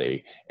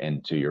body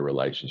and to your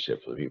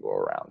relationships with people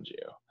around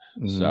you.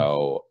 Mm-hmm.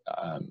 So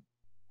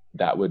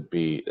that would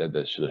be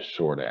the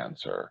short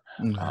answer.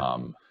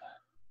 Mm-hmm.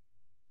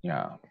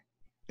 Yeah.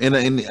 And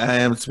I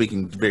am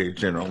speaking very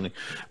generally,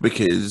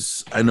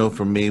 because I know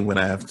for me, when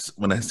I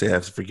say I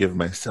have to forgive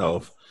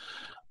myself,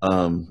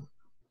 I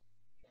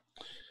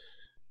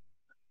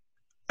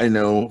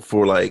know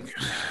for like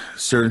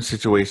certain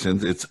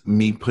situations, it's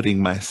me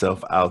putting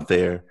myself out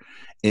there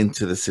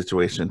into the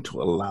situation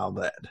to allow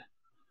that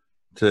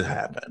to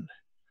happen.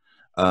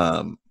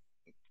 And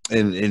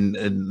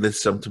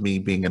this up to me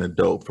being an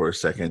adult for a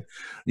second,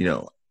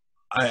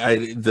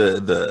 I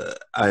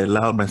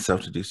allowed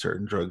myself to do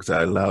certain drugs.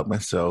 I allowed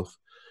myself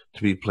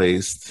to be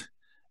placed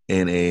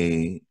in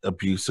a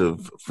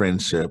abusive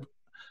friendship,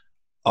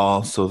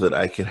 all so that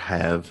I could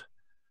have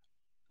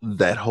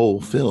that whole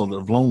feeling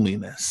of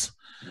loneliness.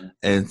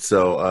 And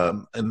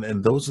so,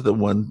 and those are the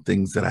one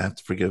things that I have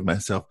to forgive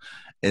myself.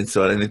 And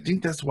so, and I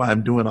think that's why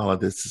I'm doing all of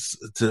this, is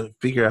to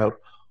figure out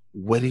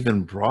what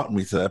even brought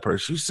me to that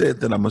person. You said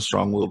that I'm a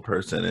strong-willed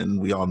person, and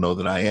we all know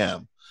that I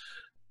am.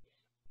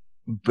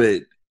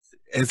 But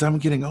as I'm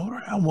getting older,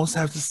 I almost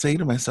have to say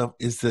to myself,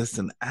 is this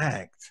an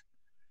act?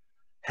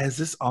 Has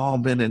this all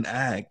been an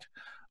act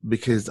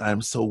because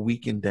I'm so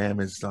weak and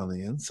damaged on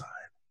the inside?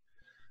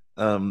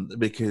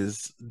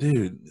 Because,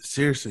 dude,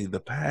 seriously, the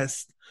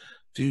past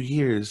few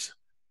years,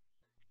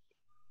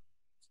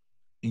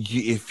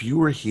 if you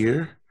were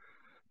here,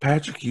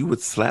 Patrick, you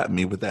would slap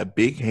me with that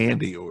big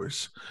hand of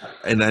yours.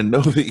 And I know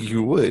that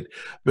you would,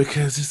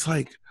 because it's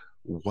like,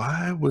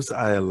 why was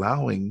I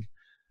allowing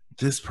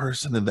this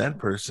person and that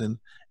person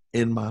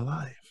in my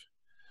life?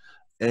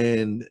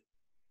 And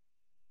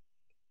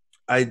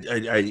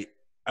I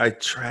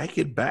track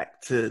it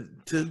back to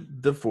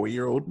the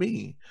 4-year-old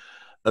me,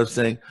 of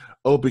saying,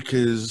 oh,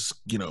 because,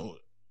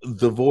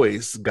 the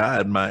voice,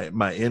 God,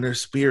 my inner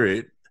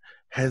spirit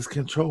has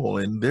control,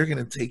 and they're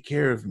going to take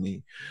care of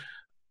me.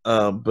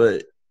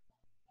 But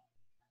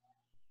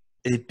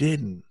it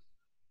didn't.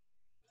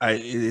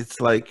 It's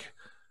like,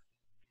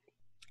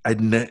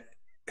 like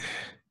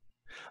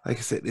I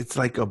said, it's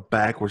like a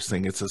backwards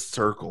thing. It's a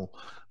circle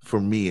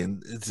for me,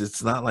 and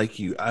it's not like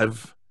you.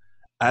 I've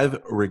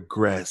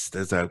regressed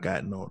as I've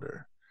gotten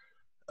older,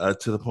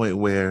 to the point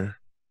where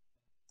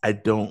I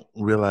don't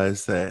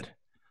realize that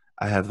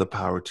I have the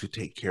power to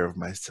take care of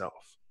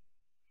myself.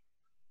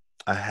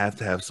 I have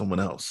to have someone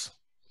else.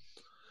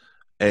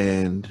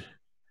 And,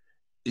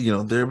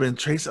 there have been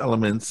trace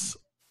elements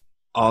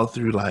all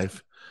through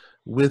life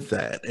with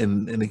that.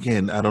 And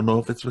again, I don't know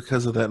if it's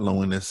because of that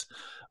loneliness,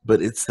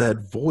 but it's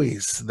that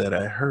voice that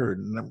I heard.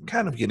 And I'm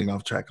kind of getting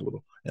off track a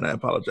little, and I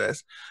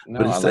apologize. No,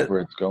 but I like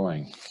where it's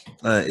going.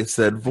 It's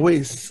that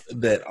voice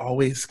that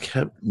always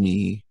kept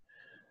me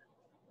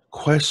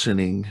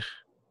questioning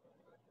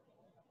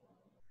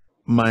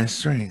my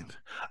strength.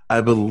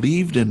 I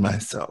believed in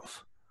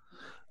myself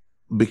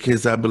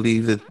because I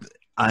believe that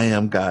I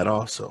am God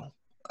also,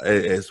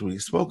 as we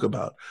spoke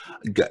about.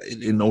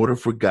 In order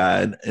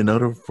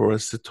for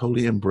us to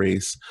totally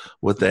embrace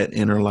what that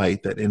inner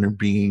light, that inner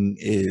being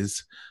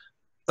is,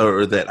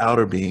 or that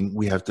outer being,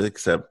 we have to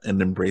accept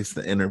and embrace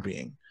the inner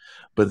being.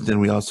 But then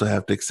we also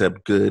have to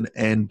accept good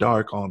and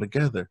dark all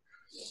together.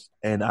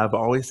 And I've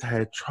always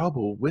had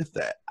trouble with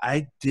that.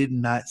 I did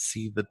not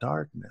see the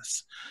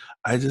darkness.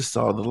 I just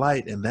saw the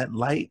light, and that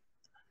light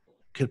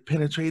could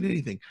penetrate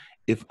anything.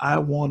 If I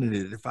wanted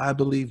it, if I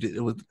believed it,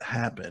 it would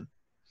happen.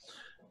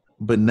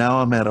 But now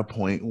I'm at a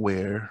point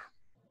where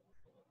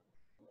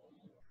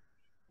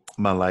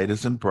My light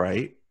isn't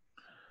bright.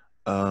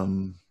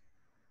 Um,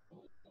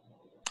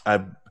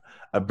 I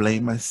I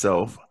blame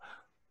myself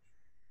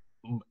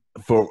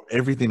for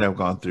everything I've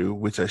gone through,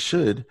 which I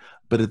should,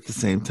 but at the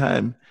same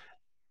time,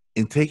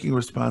 in taking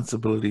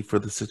responsibility for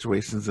the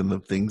situations and the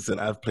things that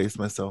I've placed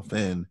myself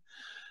in,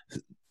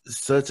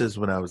 such as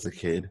when I was a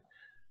kid,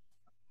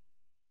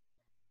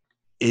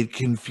 it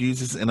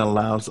confuses and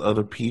allows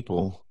other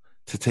people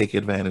to take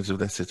advantage of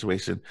that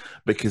situation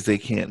because they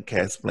can't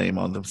cast blame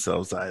on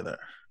themselves either.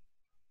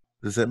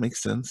 Does that make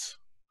sense?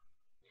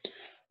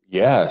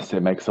 Yes,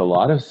 it makes a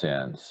lot of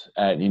sense.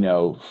 And,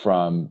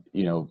 from,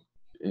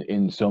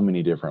 in so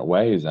many different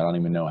ways, I don't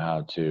even know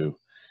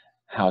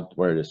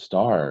where to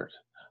start.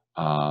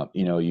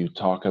 You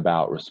talk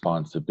about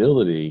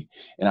responsibility,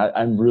 and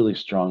I really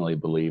strongly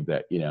believe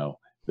that,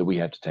 that we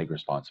have to take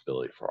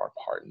responsibility for our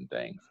part in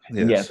things.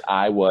 And yes,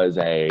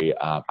 Yes.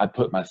 I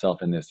put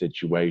myself in this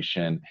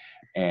situation,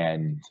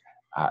 and,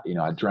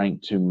 I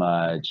drank too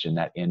much, and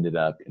that ended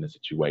up in a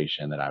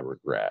situation that I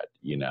regret,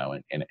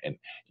 and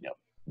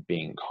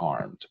being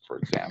harmed, for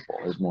example.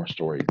 There's more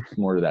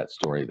to that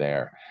story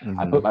there. I put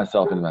Mm-hmm.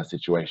 myself into that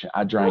situation.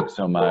 I drank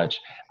so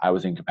much, I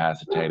was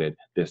incapacitated.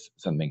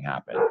 Something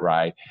happened,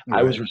 right?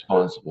 I was Right.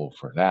 responsible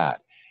for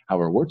that.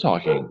 However, we're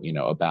talking,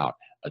 about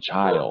a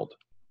child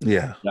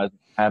Yeah. who doesn't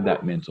have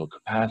that mental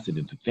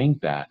capacity to think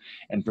that.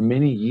 And for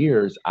many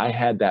years, I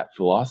had that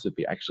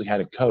philosophy. I actually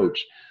had a coach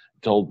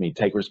told me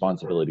take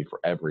responsibility for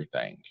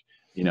everything.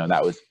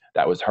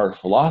 That was her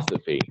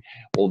philosophy.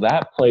 Well,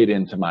 that played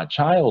into my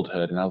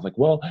childhood, and I was like,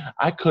 well,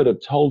 I could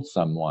have told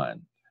someone,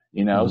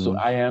 so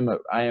Mm-hmm.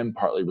 I am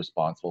partly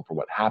responsible for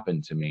what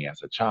happened to me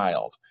as a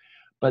child.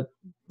 But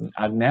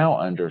I now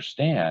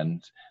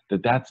understand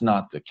that that's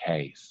not the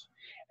case.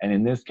 And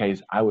in this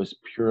case, I was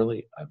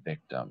purely a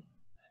victim,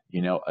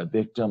 a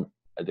victim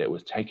that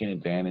was taken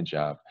advantage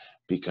of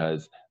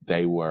because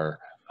they were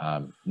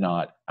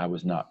I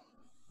was not,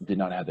 did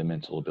not have the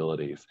mental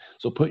abilities.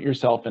 So put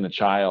yourself in a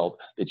child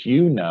that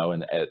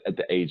at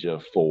the age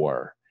of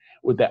 4.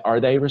 Are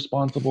they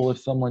responsible if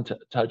someone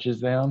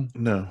touches them?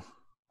 No.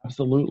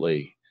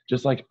 Absolutely.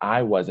 Just like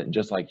I wasn't,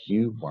 just like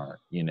you weren't.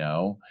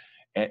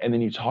 And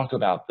then you talk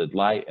about the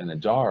light and the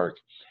dark.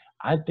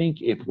 I think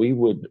if we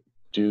would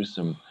do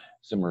some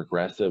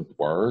regressive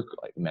work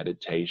like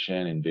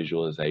meditation and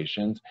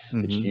visualizations,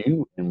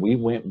 Mm-hmm. and we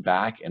went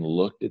back and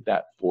looked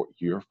at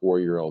your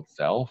 4-year-old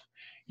self,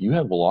 you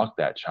have locked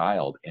that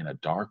child in a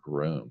dark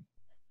room.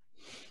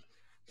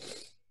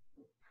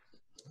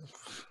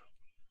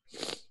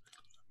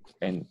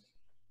 And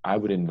I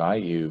would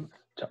invite you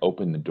to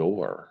open the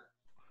door,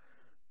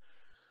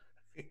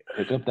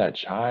 pick up that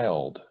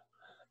child,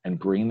 and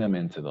bring them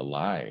into the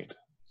light.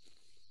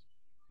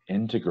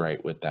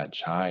 Integrate with that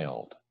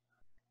child.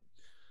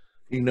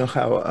 You know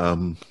how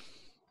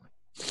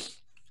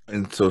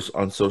and so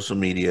on social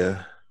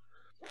media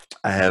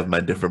I have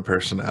my different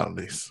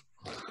personalities.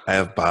 I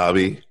have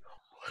Bobby,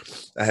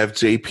 I have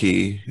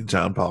JP,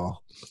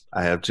 Jon-Paul,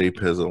 I have J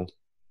Pizzle.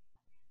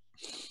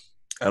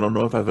 I don't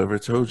know if I've ever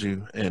told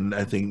you, and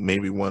I think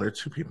maybe one or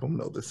two people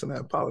know this, and I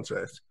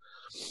apologize.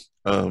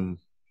 Um,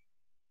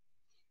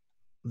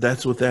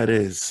 that's what that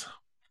is.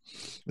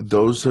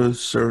 Those are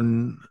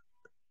certain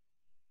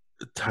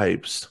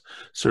types,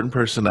 certain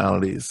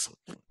personalities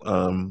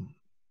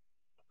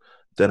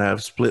that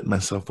I've split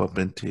myself up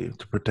into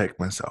to protect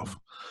myself.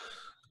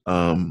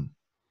 Um,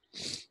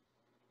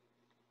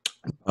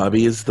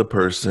 Bobby is the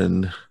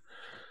person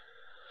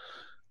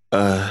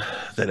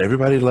that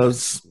everybody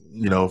loves,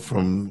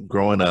 from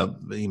growing up.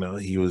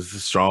 He was a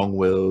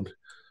strong-willed,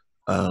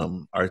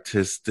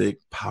 artistic,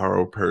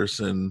 power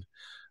person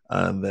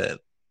that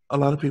a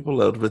lot of people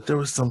loved, but there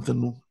was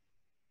something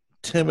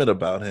timid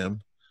about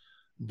him,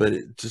 but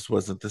it just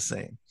wasn't the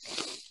same.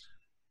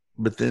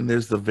 But then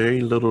there's the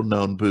very little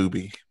known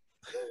Booby.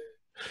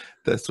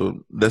 That's what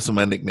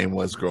my nickname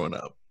was growing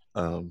up.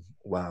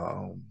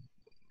 Wow.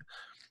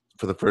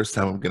 For the first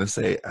time, I'm gonna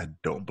say I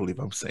don't believe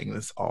I'm saying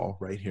this all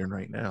right here and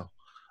right now.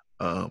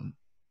 Um,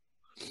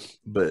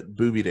 but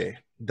Booby Day,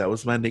 that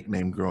was my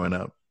nickname growing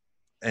up,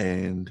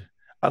 and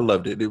I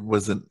loved it. It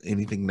wasn't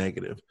anything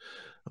negative,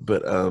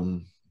 but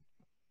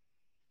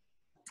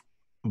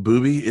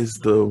Booby is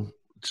the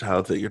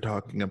child that you're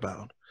talking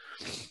about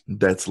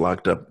that's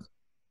locked up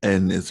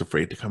and is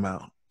afraid to come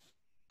out.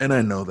 And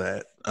I know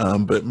that.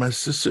 But my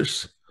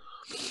sister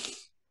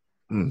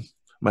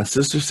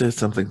said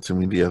something to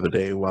me the other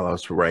day while I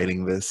was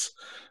writing this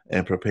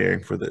and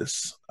preparing for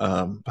this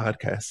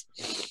podcast.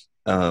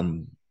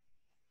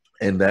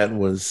 And that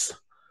was,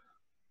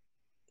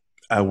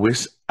 I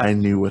wish I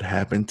knew what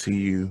happened to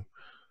you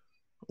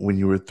when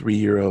you were 3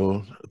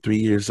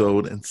 years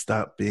old and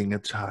stopped being a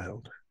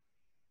child.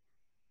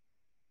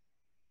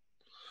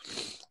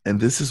 And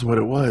this is what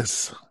it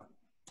was.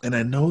 And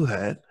I know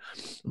that,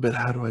 but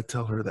how do I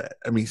tell her that?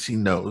 I mean, she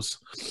knows,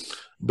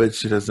 but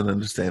she doesn't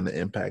understand the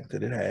impact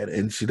that it had.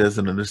 And she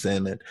doesn't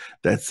understand that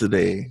that's the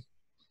day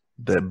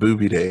that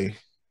Booby Day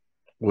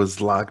was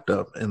locked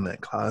up in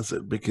that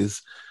closet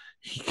because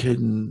he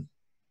couldn't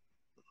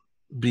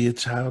be a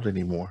child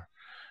anymore.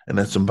 and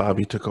that's when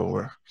Bobby took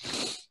over.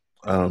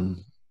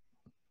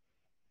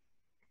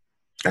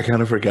 I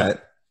kind of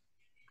forgot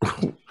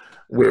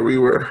where we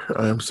were.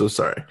 I'm so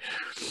sorry,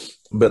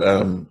 but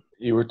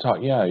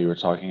You were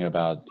talking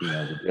about, you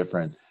know, the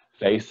different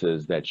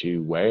faces that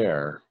you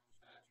wear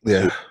to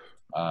yeah,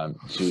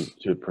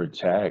 to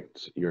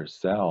protect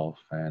yourself,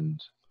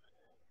 and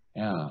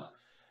yeah.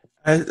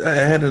 I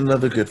had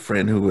another good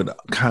friend who would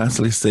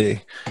constantly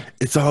say,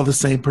 "It's all the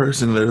same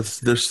person.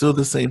 They're still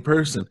the same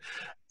person,"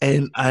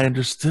 and I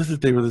understood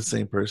that they were the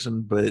same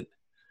person, but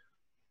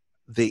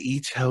they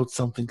each held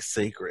something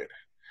sacred.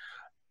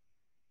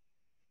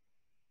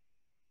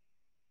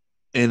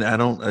 And I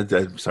don't.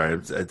 I'm sorry. I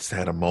just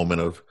had a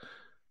moment of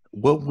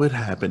what would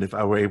happen if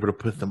I were able to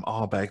put them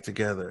all back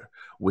together.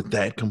 Would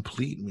that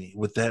complete me?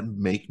 Would that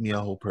make me a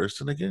whole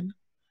person again?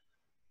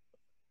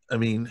 I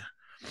mean,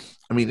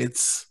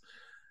 it's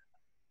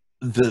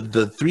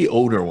the three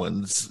older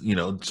ones. You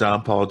know,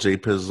 John Paul, Jay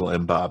Pizzle,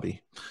 and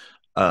Bobby.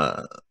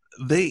 Uh,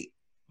 they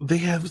they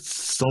have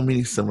so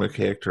many similar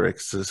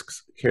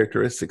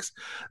characteristics.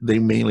 They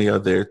mainly are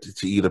there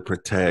to either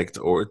protect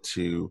or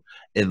to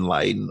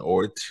enlighten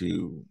or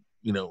to,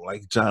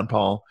 like John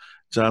Paul.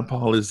 John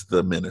Paul is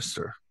the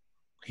minister.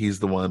 He's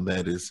the one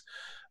that is,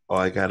 oh,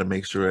 I got to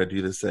make sure I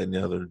do this, that, and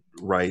the other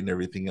right, and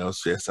everything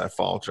else. Yes, I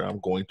falter.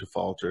 I'm going to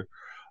falter,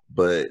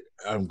 but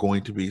I'm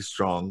going to be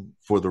strong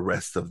for the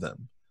rest of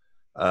them.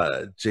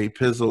 Jay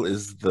Pizzle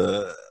is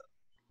the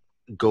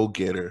go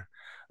getter,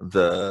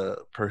 the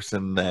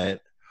person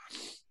that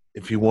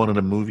if he wanted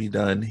a movie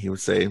done, he would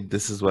say,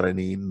 "This is what I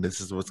need, and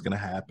this is what's going to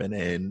happen,"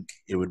 and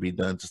it would be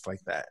done just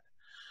like that.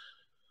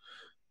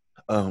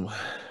 Um,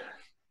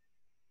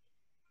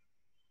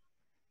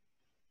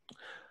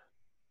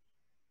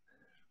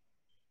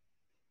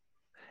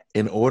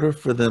 in order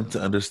for them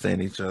to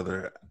understand each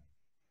other,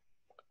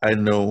 I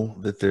know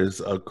that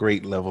there's a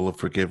great level of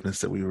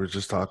forgiveness that we were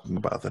just talking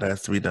about that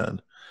has to be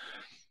done.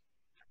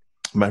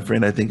 My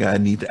friend, I think I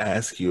need to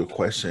ask you a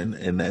question,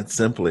 and that's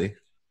simply,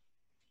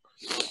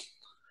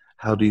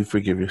 how do you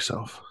forgive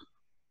yourself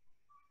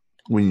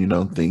when you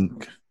don't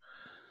think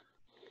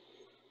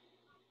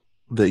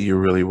that you're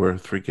really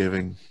worth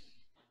forgiving?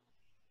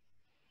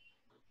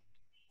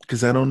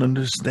 Because I don't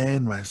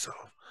understand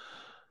myself.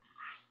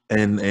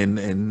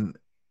 And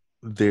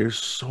there's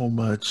so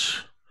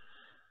much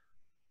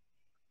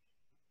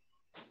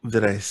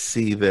that I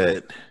see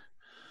that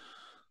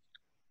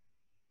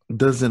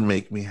doesn't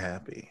make me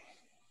happy,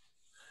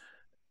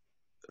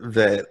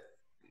 that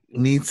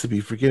needs to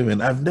be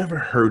forgiven. I've never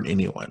hurt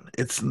anyone.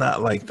 It's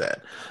not like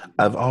that.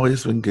 I've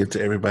always been good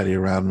to everybody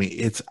around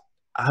me.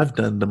 I've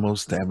done the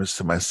most damage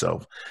to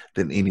myself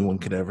than anyone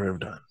could ever have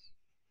done.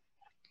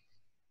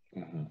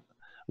 Mm-hmm.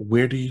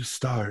 Where do you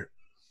start?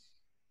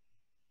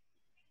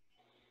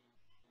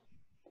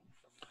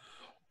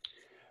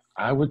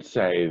 I would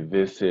say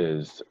this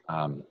is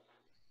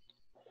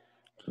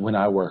when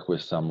I work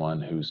with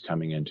someone who's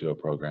coming into a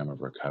program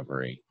of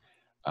recovery.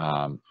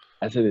 Um,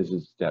 I say this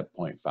is step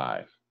point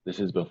five. This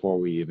is before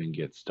we even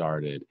get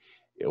started.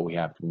 We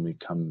have to, when we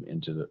come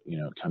into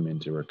come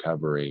into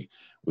recovery,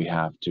 we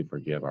have to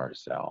forgive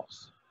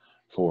ourselves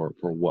for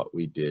what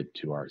we did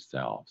to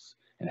ourselves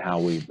and how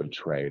we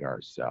betrayed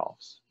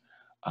ourselves.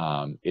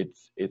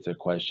 It's a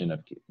question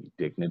of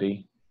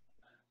dignity,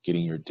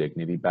 getting your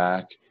dignity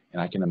back,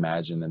 and I can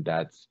imagine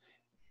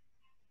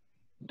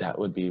that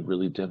would be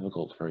really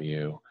difficult for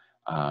you,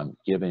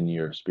 given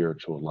your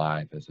spiritual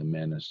life as a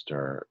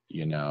minister.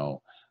 You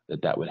know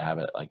that would have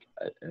it like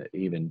a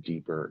even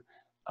deeper.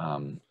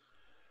 Um,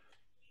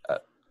 uh,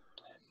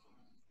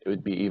 it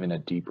would be even a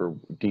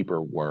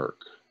deeper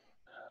work,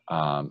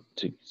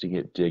 to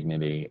get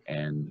dignity.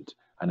 And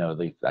I know, at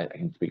least I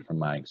can speak from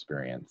my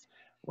experience,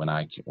 when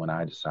I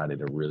decided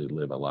to really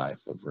live a life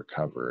of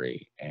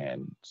recovery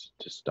and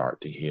to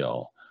start to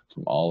heal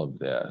from all of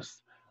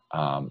this,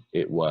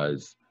 it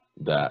was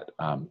that,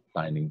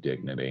 finding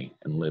dignity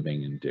and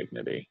living in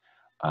dignity.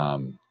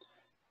 Um,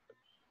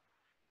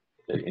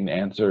 in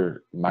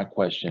answer, my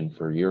question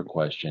for your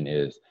question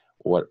is,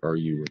 what are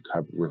you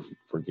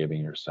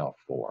forgiving yourself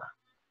for?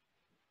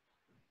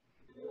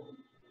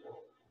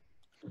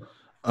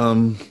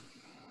 Um,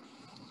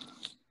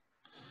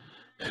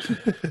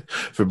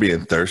 for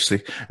being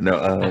thirsty.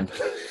 No,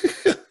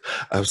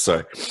 I'm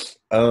sorry.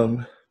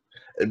 Um,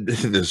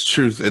 there's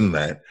truth in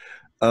that.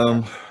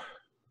 Um,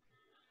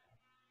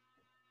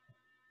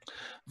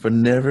 for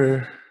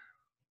never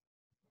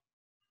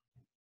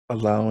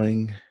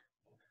allowing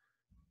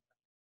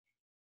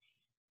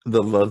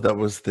the love that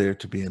was there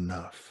to be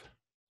enough.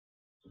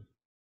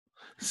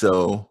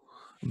 So,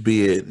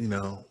 be it,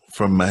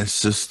 from my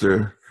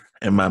sister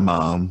and my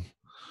mom,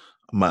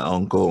 my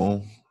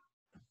uncle,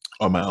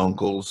 or my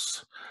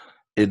uncles,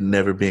 it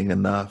never being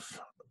enough,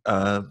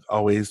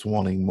 always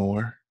wanting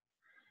more.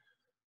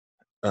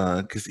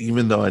 Because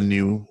even though I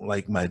knew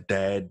like my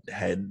dad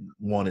had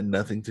wanted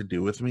nothing to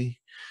do with me,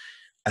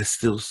 I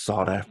still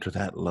sought after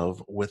that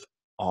love with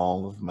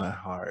all of my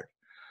heart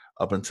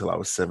up until I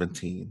was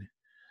 17.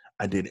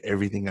 I did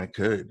everything I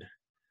could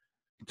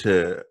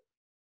to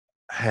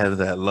have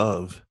that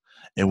love.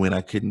 And when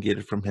I couldn't get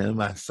it from him,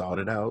 I sought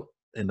it out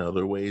in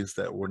other ways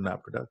that were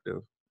not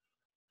productive.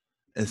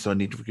 And so I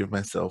need to forgive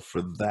myself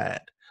for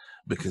that,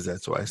 because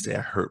that's why I say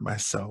I hurt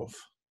myself.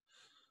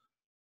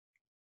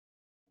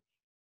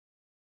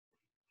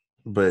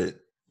 But,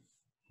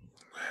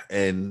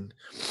 and,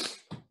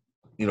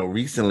 you know,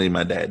 recently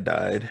my dad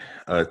died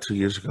 2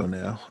 years ago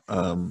now.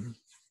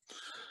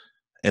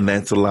 And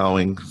that's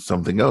allowing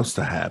something else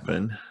to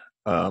happen,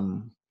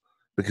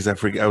 because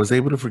I was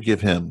able to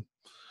forgive him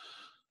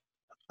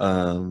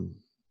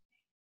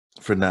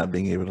for not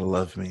being able to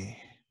love me.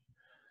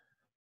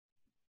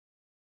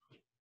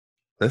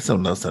 That's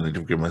something else I need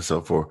to forgive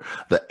myself for.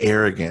 The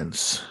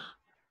arrogance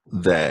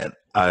that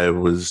I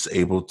was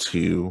able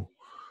to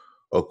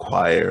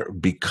acquire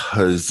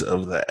because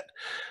of that.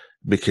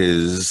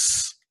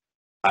 Because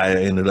I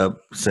ended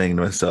up saying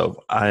to myself,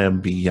 I am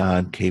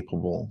beyond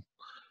capable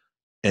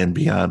and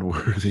beyond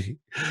worthy.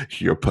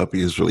 Your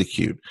puppy is really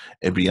cute.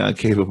 And beyond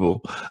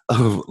capable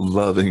of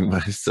loving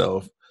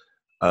myself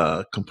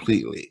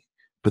completely.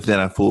 But then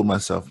I fooled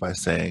myself by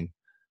saying,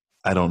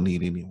 I don't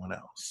need anyone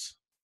else.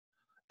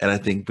 And I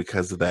think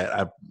because of that,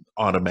 I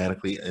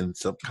automatically and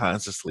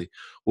subconsciously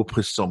will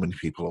push so many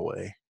people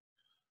away.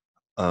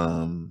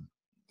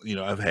 You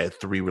know, I've had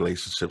 3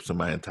 relationships in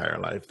my entire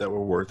life that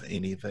were worth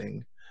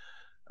anything.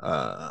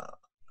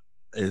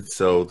 And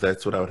so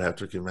that's what I would have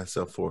to forgive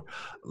myself for,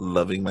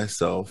 loving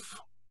myself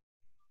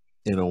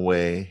in a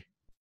way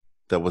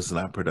that was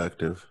not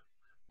productive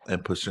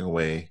and pushing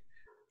away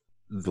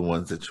the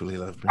ones that truly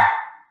loved me.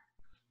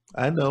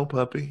 I know,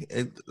 puppy.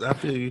 I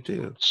feel you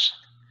too.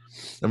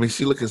 I mean,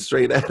 she looking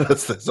straight at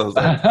us. So I was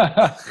like,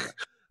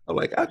 I'm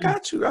like, I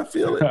got you. I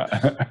feel it.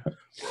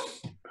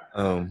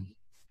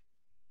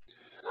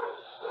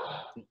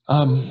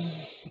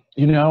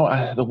 You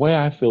know, the way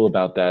I feel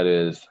about that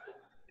is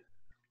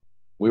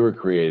we were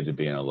created to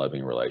be in a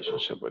loving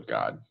relationship with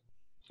God.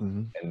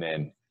 Mm-hmm. And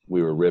then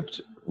we were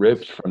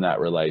ripped from that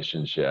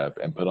relationship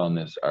and put on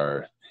this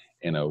earth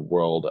in a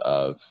world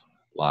of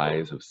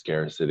lies, of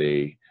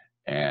scarcity,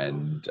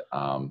 and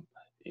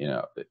you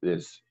know,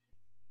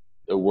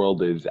 the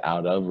world is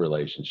out of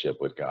relationship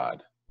with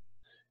God.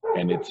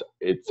 And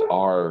it's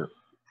our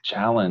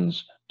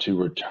challenge to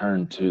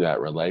return to that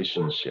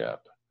relationship.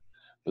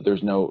 But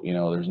there's no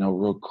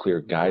real clear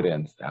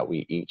guidance that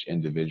we each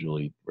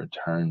individually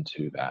return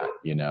to that,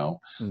 you know?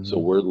 Mm-hmm. So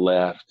we're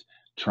left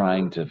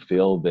trying to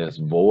fill this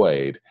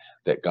void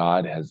that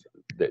God has,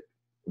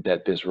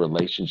 that this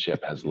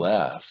relationship has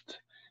left.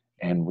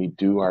 And we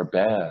do our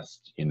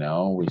best, you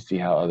know, we see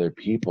how other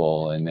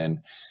people, and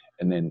then,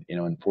 you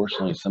know,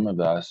 unfortunately, some of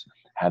us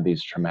have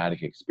these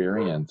traumatic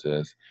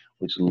experiences,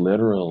 which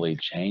literally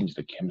change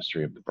the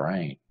chemistry of the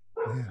brain.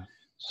 Yeah.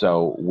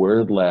 So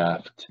we're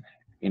left,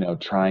 you know,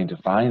 trying to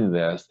find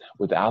this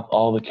without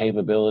all the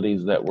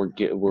capabilities that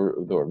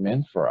were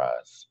meant for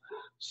us.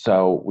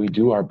 So we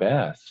do our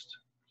best,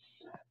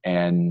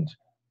 and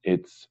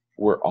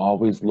we're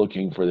always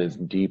looking for this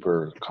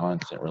deeper,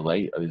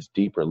 this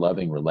deeper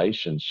loving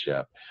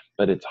relationship,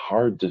 but it's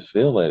hard to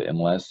feel it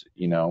unless,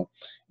 you know,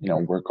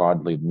 we're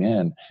godly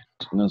men,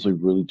 unless we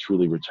really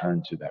truly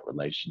return to that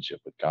relationship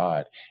with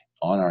God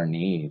on our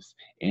knees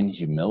in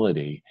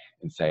humility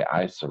and say,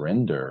 I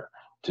surrender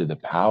to the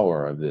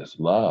power of this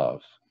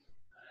love,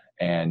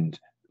 and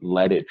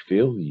let it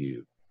fill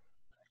you,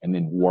 and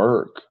then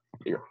work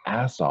your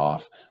ass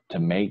off to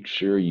make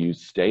sure you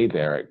stay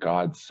there at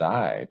God's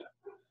side.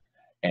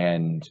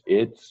 And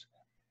there's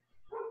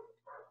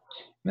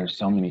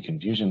so many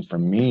confusions for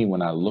me.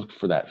 When I looked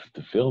for that,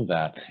 to fill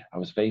that, I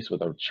was faced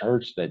with a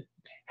church that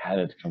had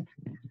a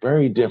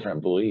very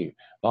different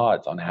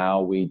thoughts on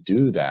how we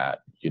do that,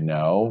 you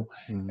know,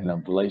 in a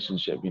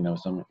relationship. You know,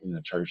 some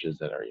churches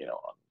that are, you know,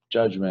 on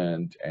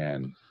judgment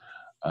and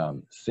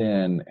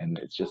sin, and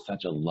it's just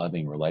such a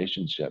loving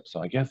relationship.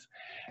 So I guess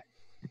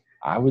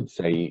I would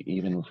say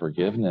even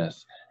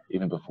forgiveness,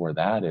 even before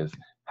that, is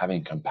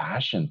having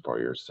compassion for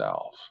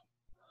yourself.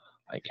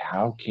 Like,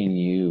 how can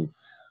you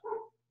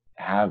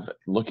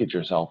look at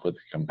yourself with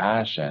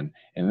compassion?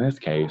 In this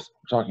case,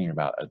 we're talking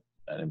about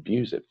an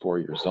abuse at 4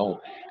 years old.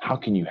 How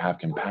can you have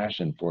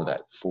compassion for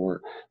that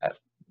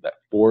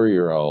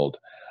 4-year-old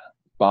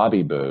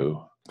Bobby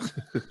Boo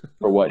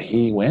for what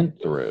he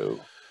went through?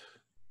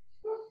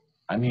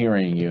 I'm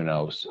hearing, you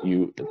know,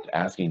 you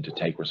asking to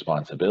take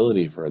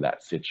responsibility for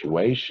that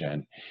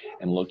situation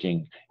and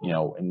looking, you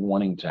know, and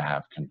wanting to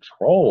have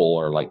control,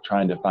 or like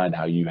trying to find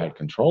how you had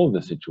control of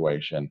the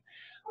situation.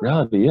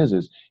 Reality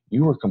is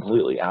you were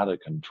completely out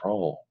of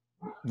control.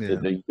 Yeah.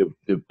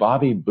 The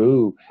Bobby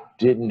Boo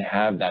didn't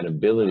have that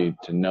ability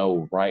to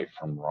know right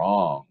from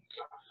wrong.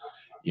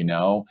 You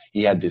know,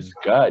 he had this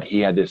gut, he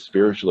had this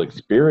spiritual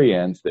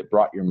experience that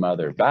brought your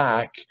mother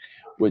back,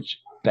 which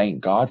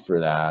thank God for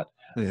that.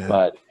 Yeah.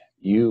 But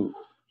you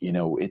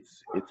know,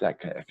 it's that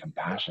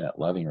compassionate,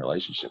 loving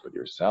relationship with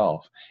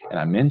yourself. And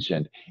I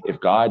mentioned, if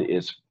God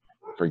is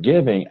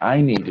forgiving,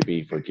 I need to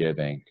be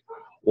forgiving.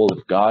 Well,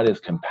 if God is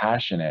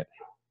compassionate,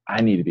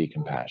 I need to be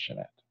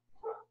compassionate.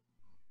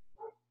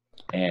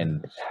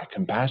 and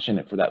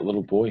compassionate for that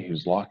little boy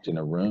who's locked in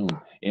a room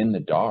in the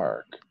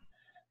dark,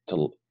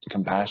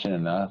 compassionate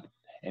enough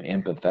and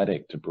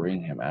empathetic to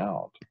bring him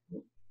out.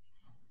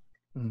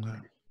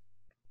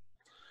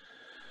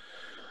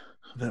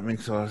 That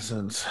makes a lot of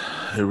sense.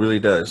 It really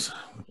does.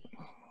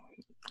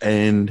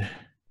 And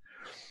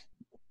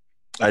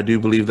I do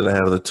believe that I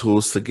have the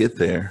tools to get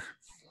there.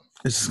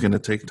 It's just going to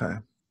take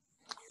time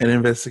and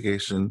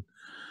investigation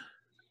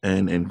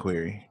and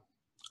inquiry.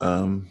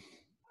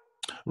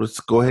 Let's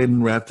go ahead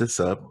and wrap this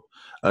up.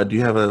 Do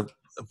you have a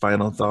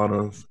final thought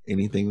of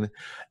anything?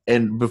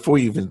 And before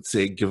you even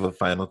give a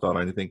final thought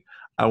or anything,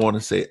 I want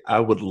to say I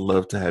would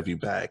love to have you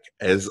back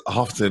as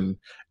often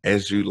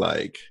as you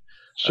like.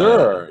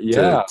 Sure.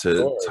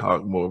 To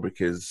talk more,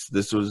 because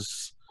this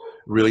was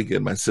really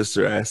good. My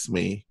sister asked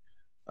me,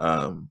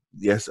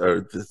 just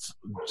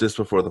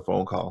before the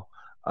phone call,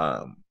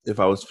 if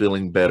I was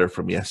feeling better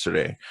from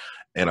yesterday.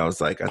 And I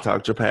was like, I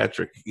talked to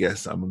Patrick.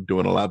 Yes, I'm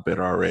doing a lot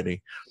better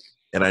already.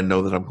 And I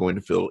know that I'm going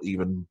to feel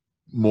even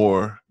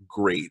more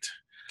great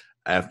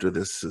after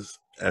this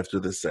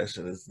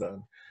session is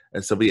done.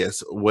 And so,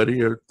 yes, what are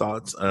your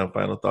thoughts,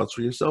 final thoughts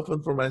for yourself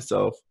and for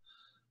myself,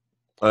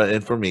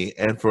 and for me,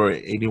 and for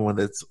anyone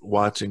that's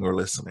watching or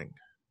listening?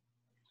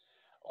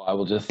 Well, I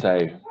will just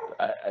say,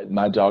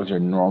 my dogs are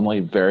normally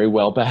very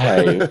well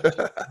behaved.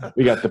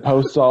 We got the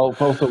postal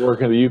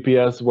worker, the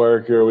UPS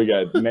worker. We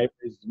got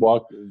neighbors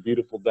walking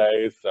beautiful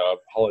days. So I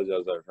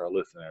apologize for our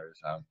listeners.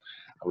 I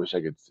wish I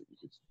could see.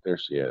 There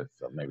she is.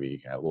 So maybe you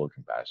can have a little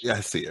compassion. Yeah,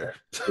 I see her.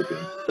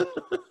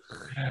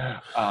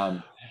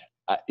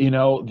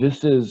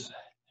 This is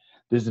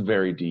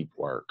very deep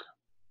work,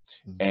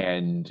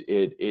 and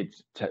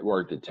it's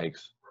work that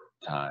takes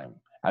time.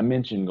 I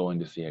mentioned going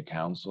to see a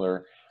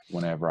counselor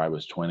whenever I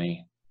was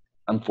 20.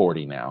 I'm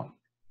 40 now.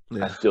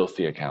 Yeah. I still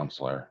see a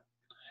counselor.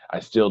 I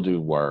still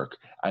do work.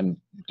 I'm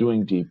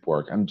doing deep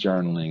work. I'm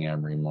journaling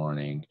every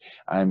morning.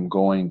 I'm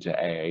going to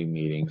AA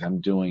meetings. I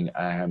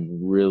am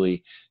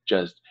really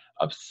just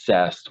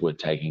obsessed with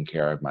taking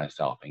care of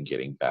myself and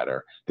getting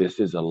better. This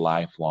is a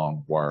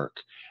lifelong work.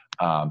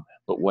 But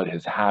what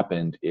has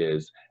happened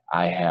is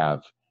I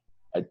have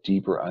a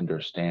deeper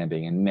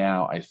understanding, and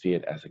now I see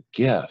it as a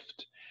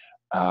gift.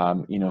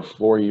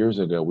 4 years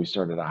ago, we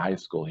started a high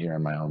school here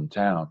in my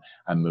hometown.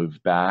 I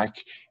moved back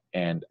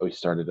and we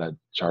started a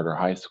charter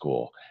high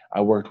school.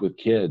 I worked with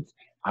kids.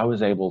 I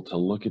was able to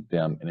look at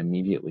them and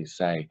immediately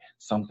say,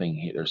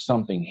 there's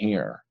something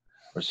here,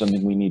 or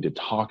something we need to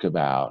talk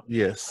about.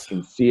 Yes. I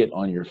can see it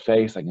on your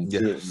face. I can see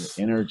it in your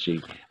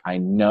energy. I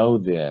know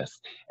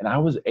this. And I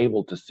was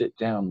able to sit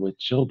down with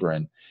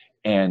children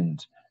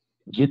and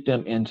get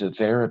them into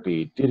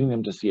therapy, getting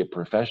them to see a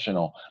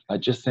professional by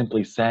just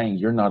simply saying,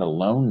 you're not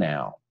alone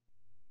now.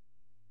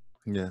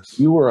 Yes.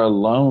 You were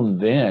alone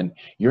then.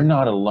 You're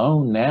not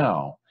alone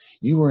now.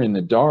 You were in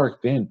the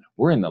dark then.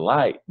 We're in the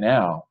light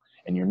now.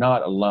 And you're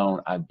not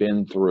alone. I've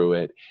been through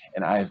it,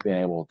 and I've been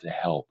able to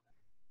help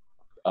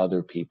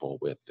other people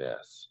with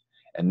this.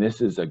 And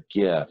this is a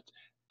gift.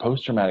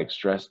 Post-traumatic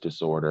stress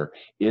disorder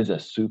is a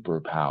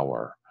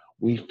superpower.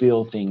 We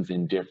feel things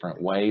in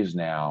different ways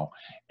now,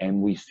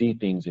 and we see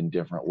things in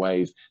different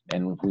ways,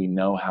 and we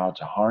know how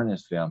to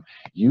harness them.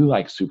 You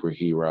like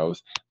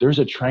superheroes. There's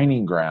a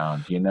training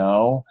ground,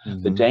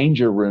 the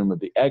danger room of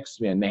the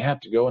X-Men. They have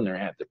to go in there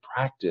and have to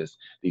practice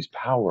these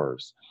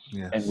powers.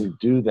 Yes. And we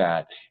do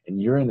that,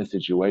 and you're in a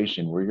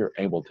situation where you're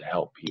able to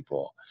help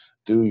people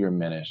through your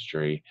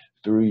ministry,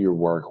 through your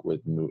work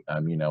with,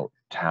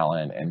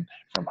 talent and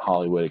from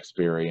Hollywood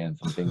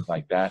experience and things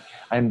like that.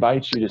 I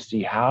invite you to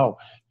see, how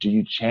do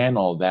you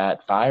channel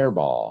that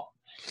fireball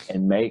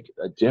and make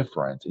a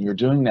difference? And you're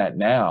doing that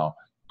now,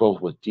 both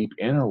with deep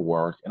inner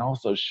work and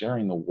also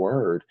sharing the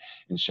word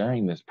and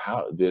sharing this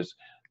power, this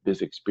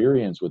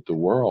experience with the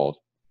world.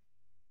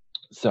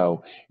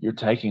 So you're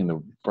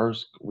taking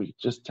we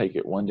just take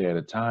it one day at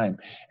a time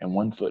and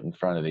one foot in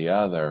front of the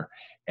other,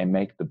 and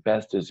make the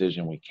best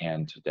decision we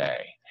can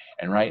today.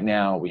 And right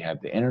now we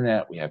have the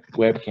internet, we have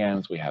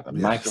webcams, we have a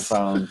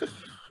microphone,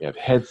 we have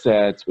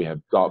headsets, we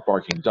have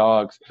barking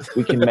dogs.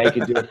 We can make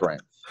a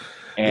difference.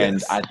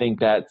 And I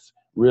think that's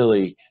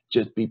really,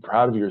 just be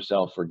proud of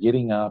yourself for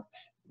getting up,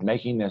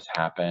 making this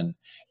happen,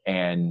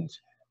 and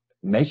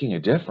making a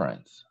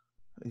difference.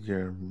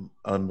 You're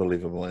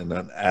unbelievable and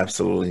an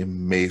absolutely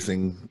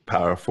amazing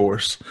power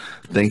force.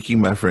 Thank you,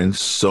 my friend,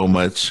 so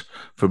much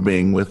for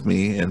being with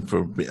me and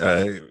for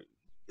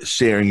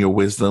sharing your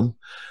wisdom,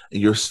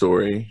 your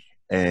story,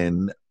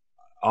 and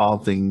all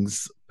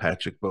things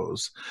Patrick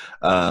Bose.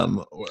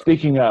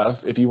 Speaking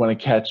of, if you want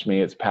to catch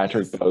me, it's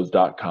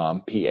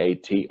patrickbose.com,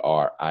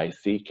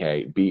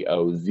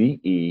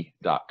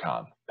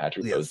 PatrickBoze.com,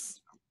 Patrick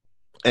Bose.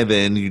 And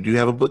then you do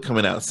have a book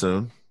coming out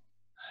soon.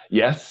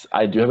 Yes,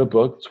 I do have a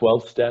book,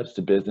 12 Steps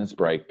to Business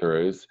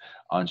Breakthroughs,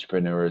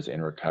 Entrepreneurs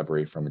in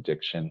Recovery from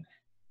Addiction,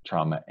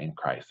 Trauma, and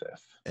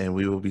Crisis. And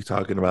we will be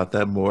talking about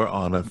that more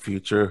on a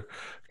future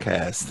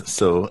cast.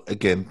 So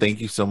again,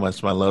 thank you so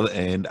much, my love,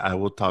 and I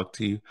will talk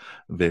to you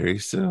very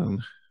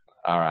soon.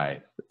 All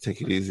right.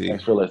 Take it easy.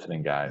 Thanks for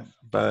listening, guys.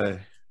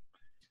 Bye.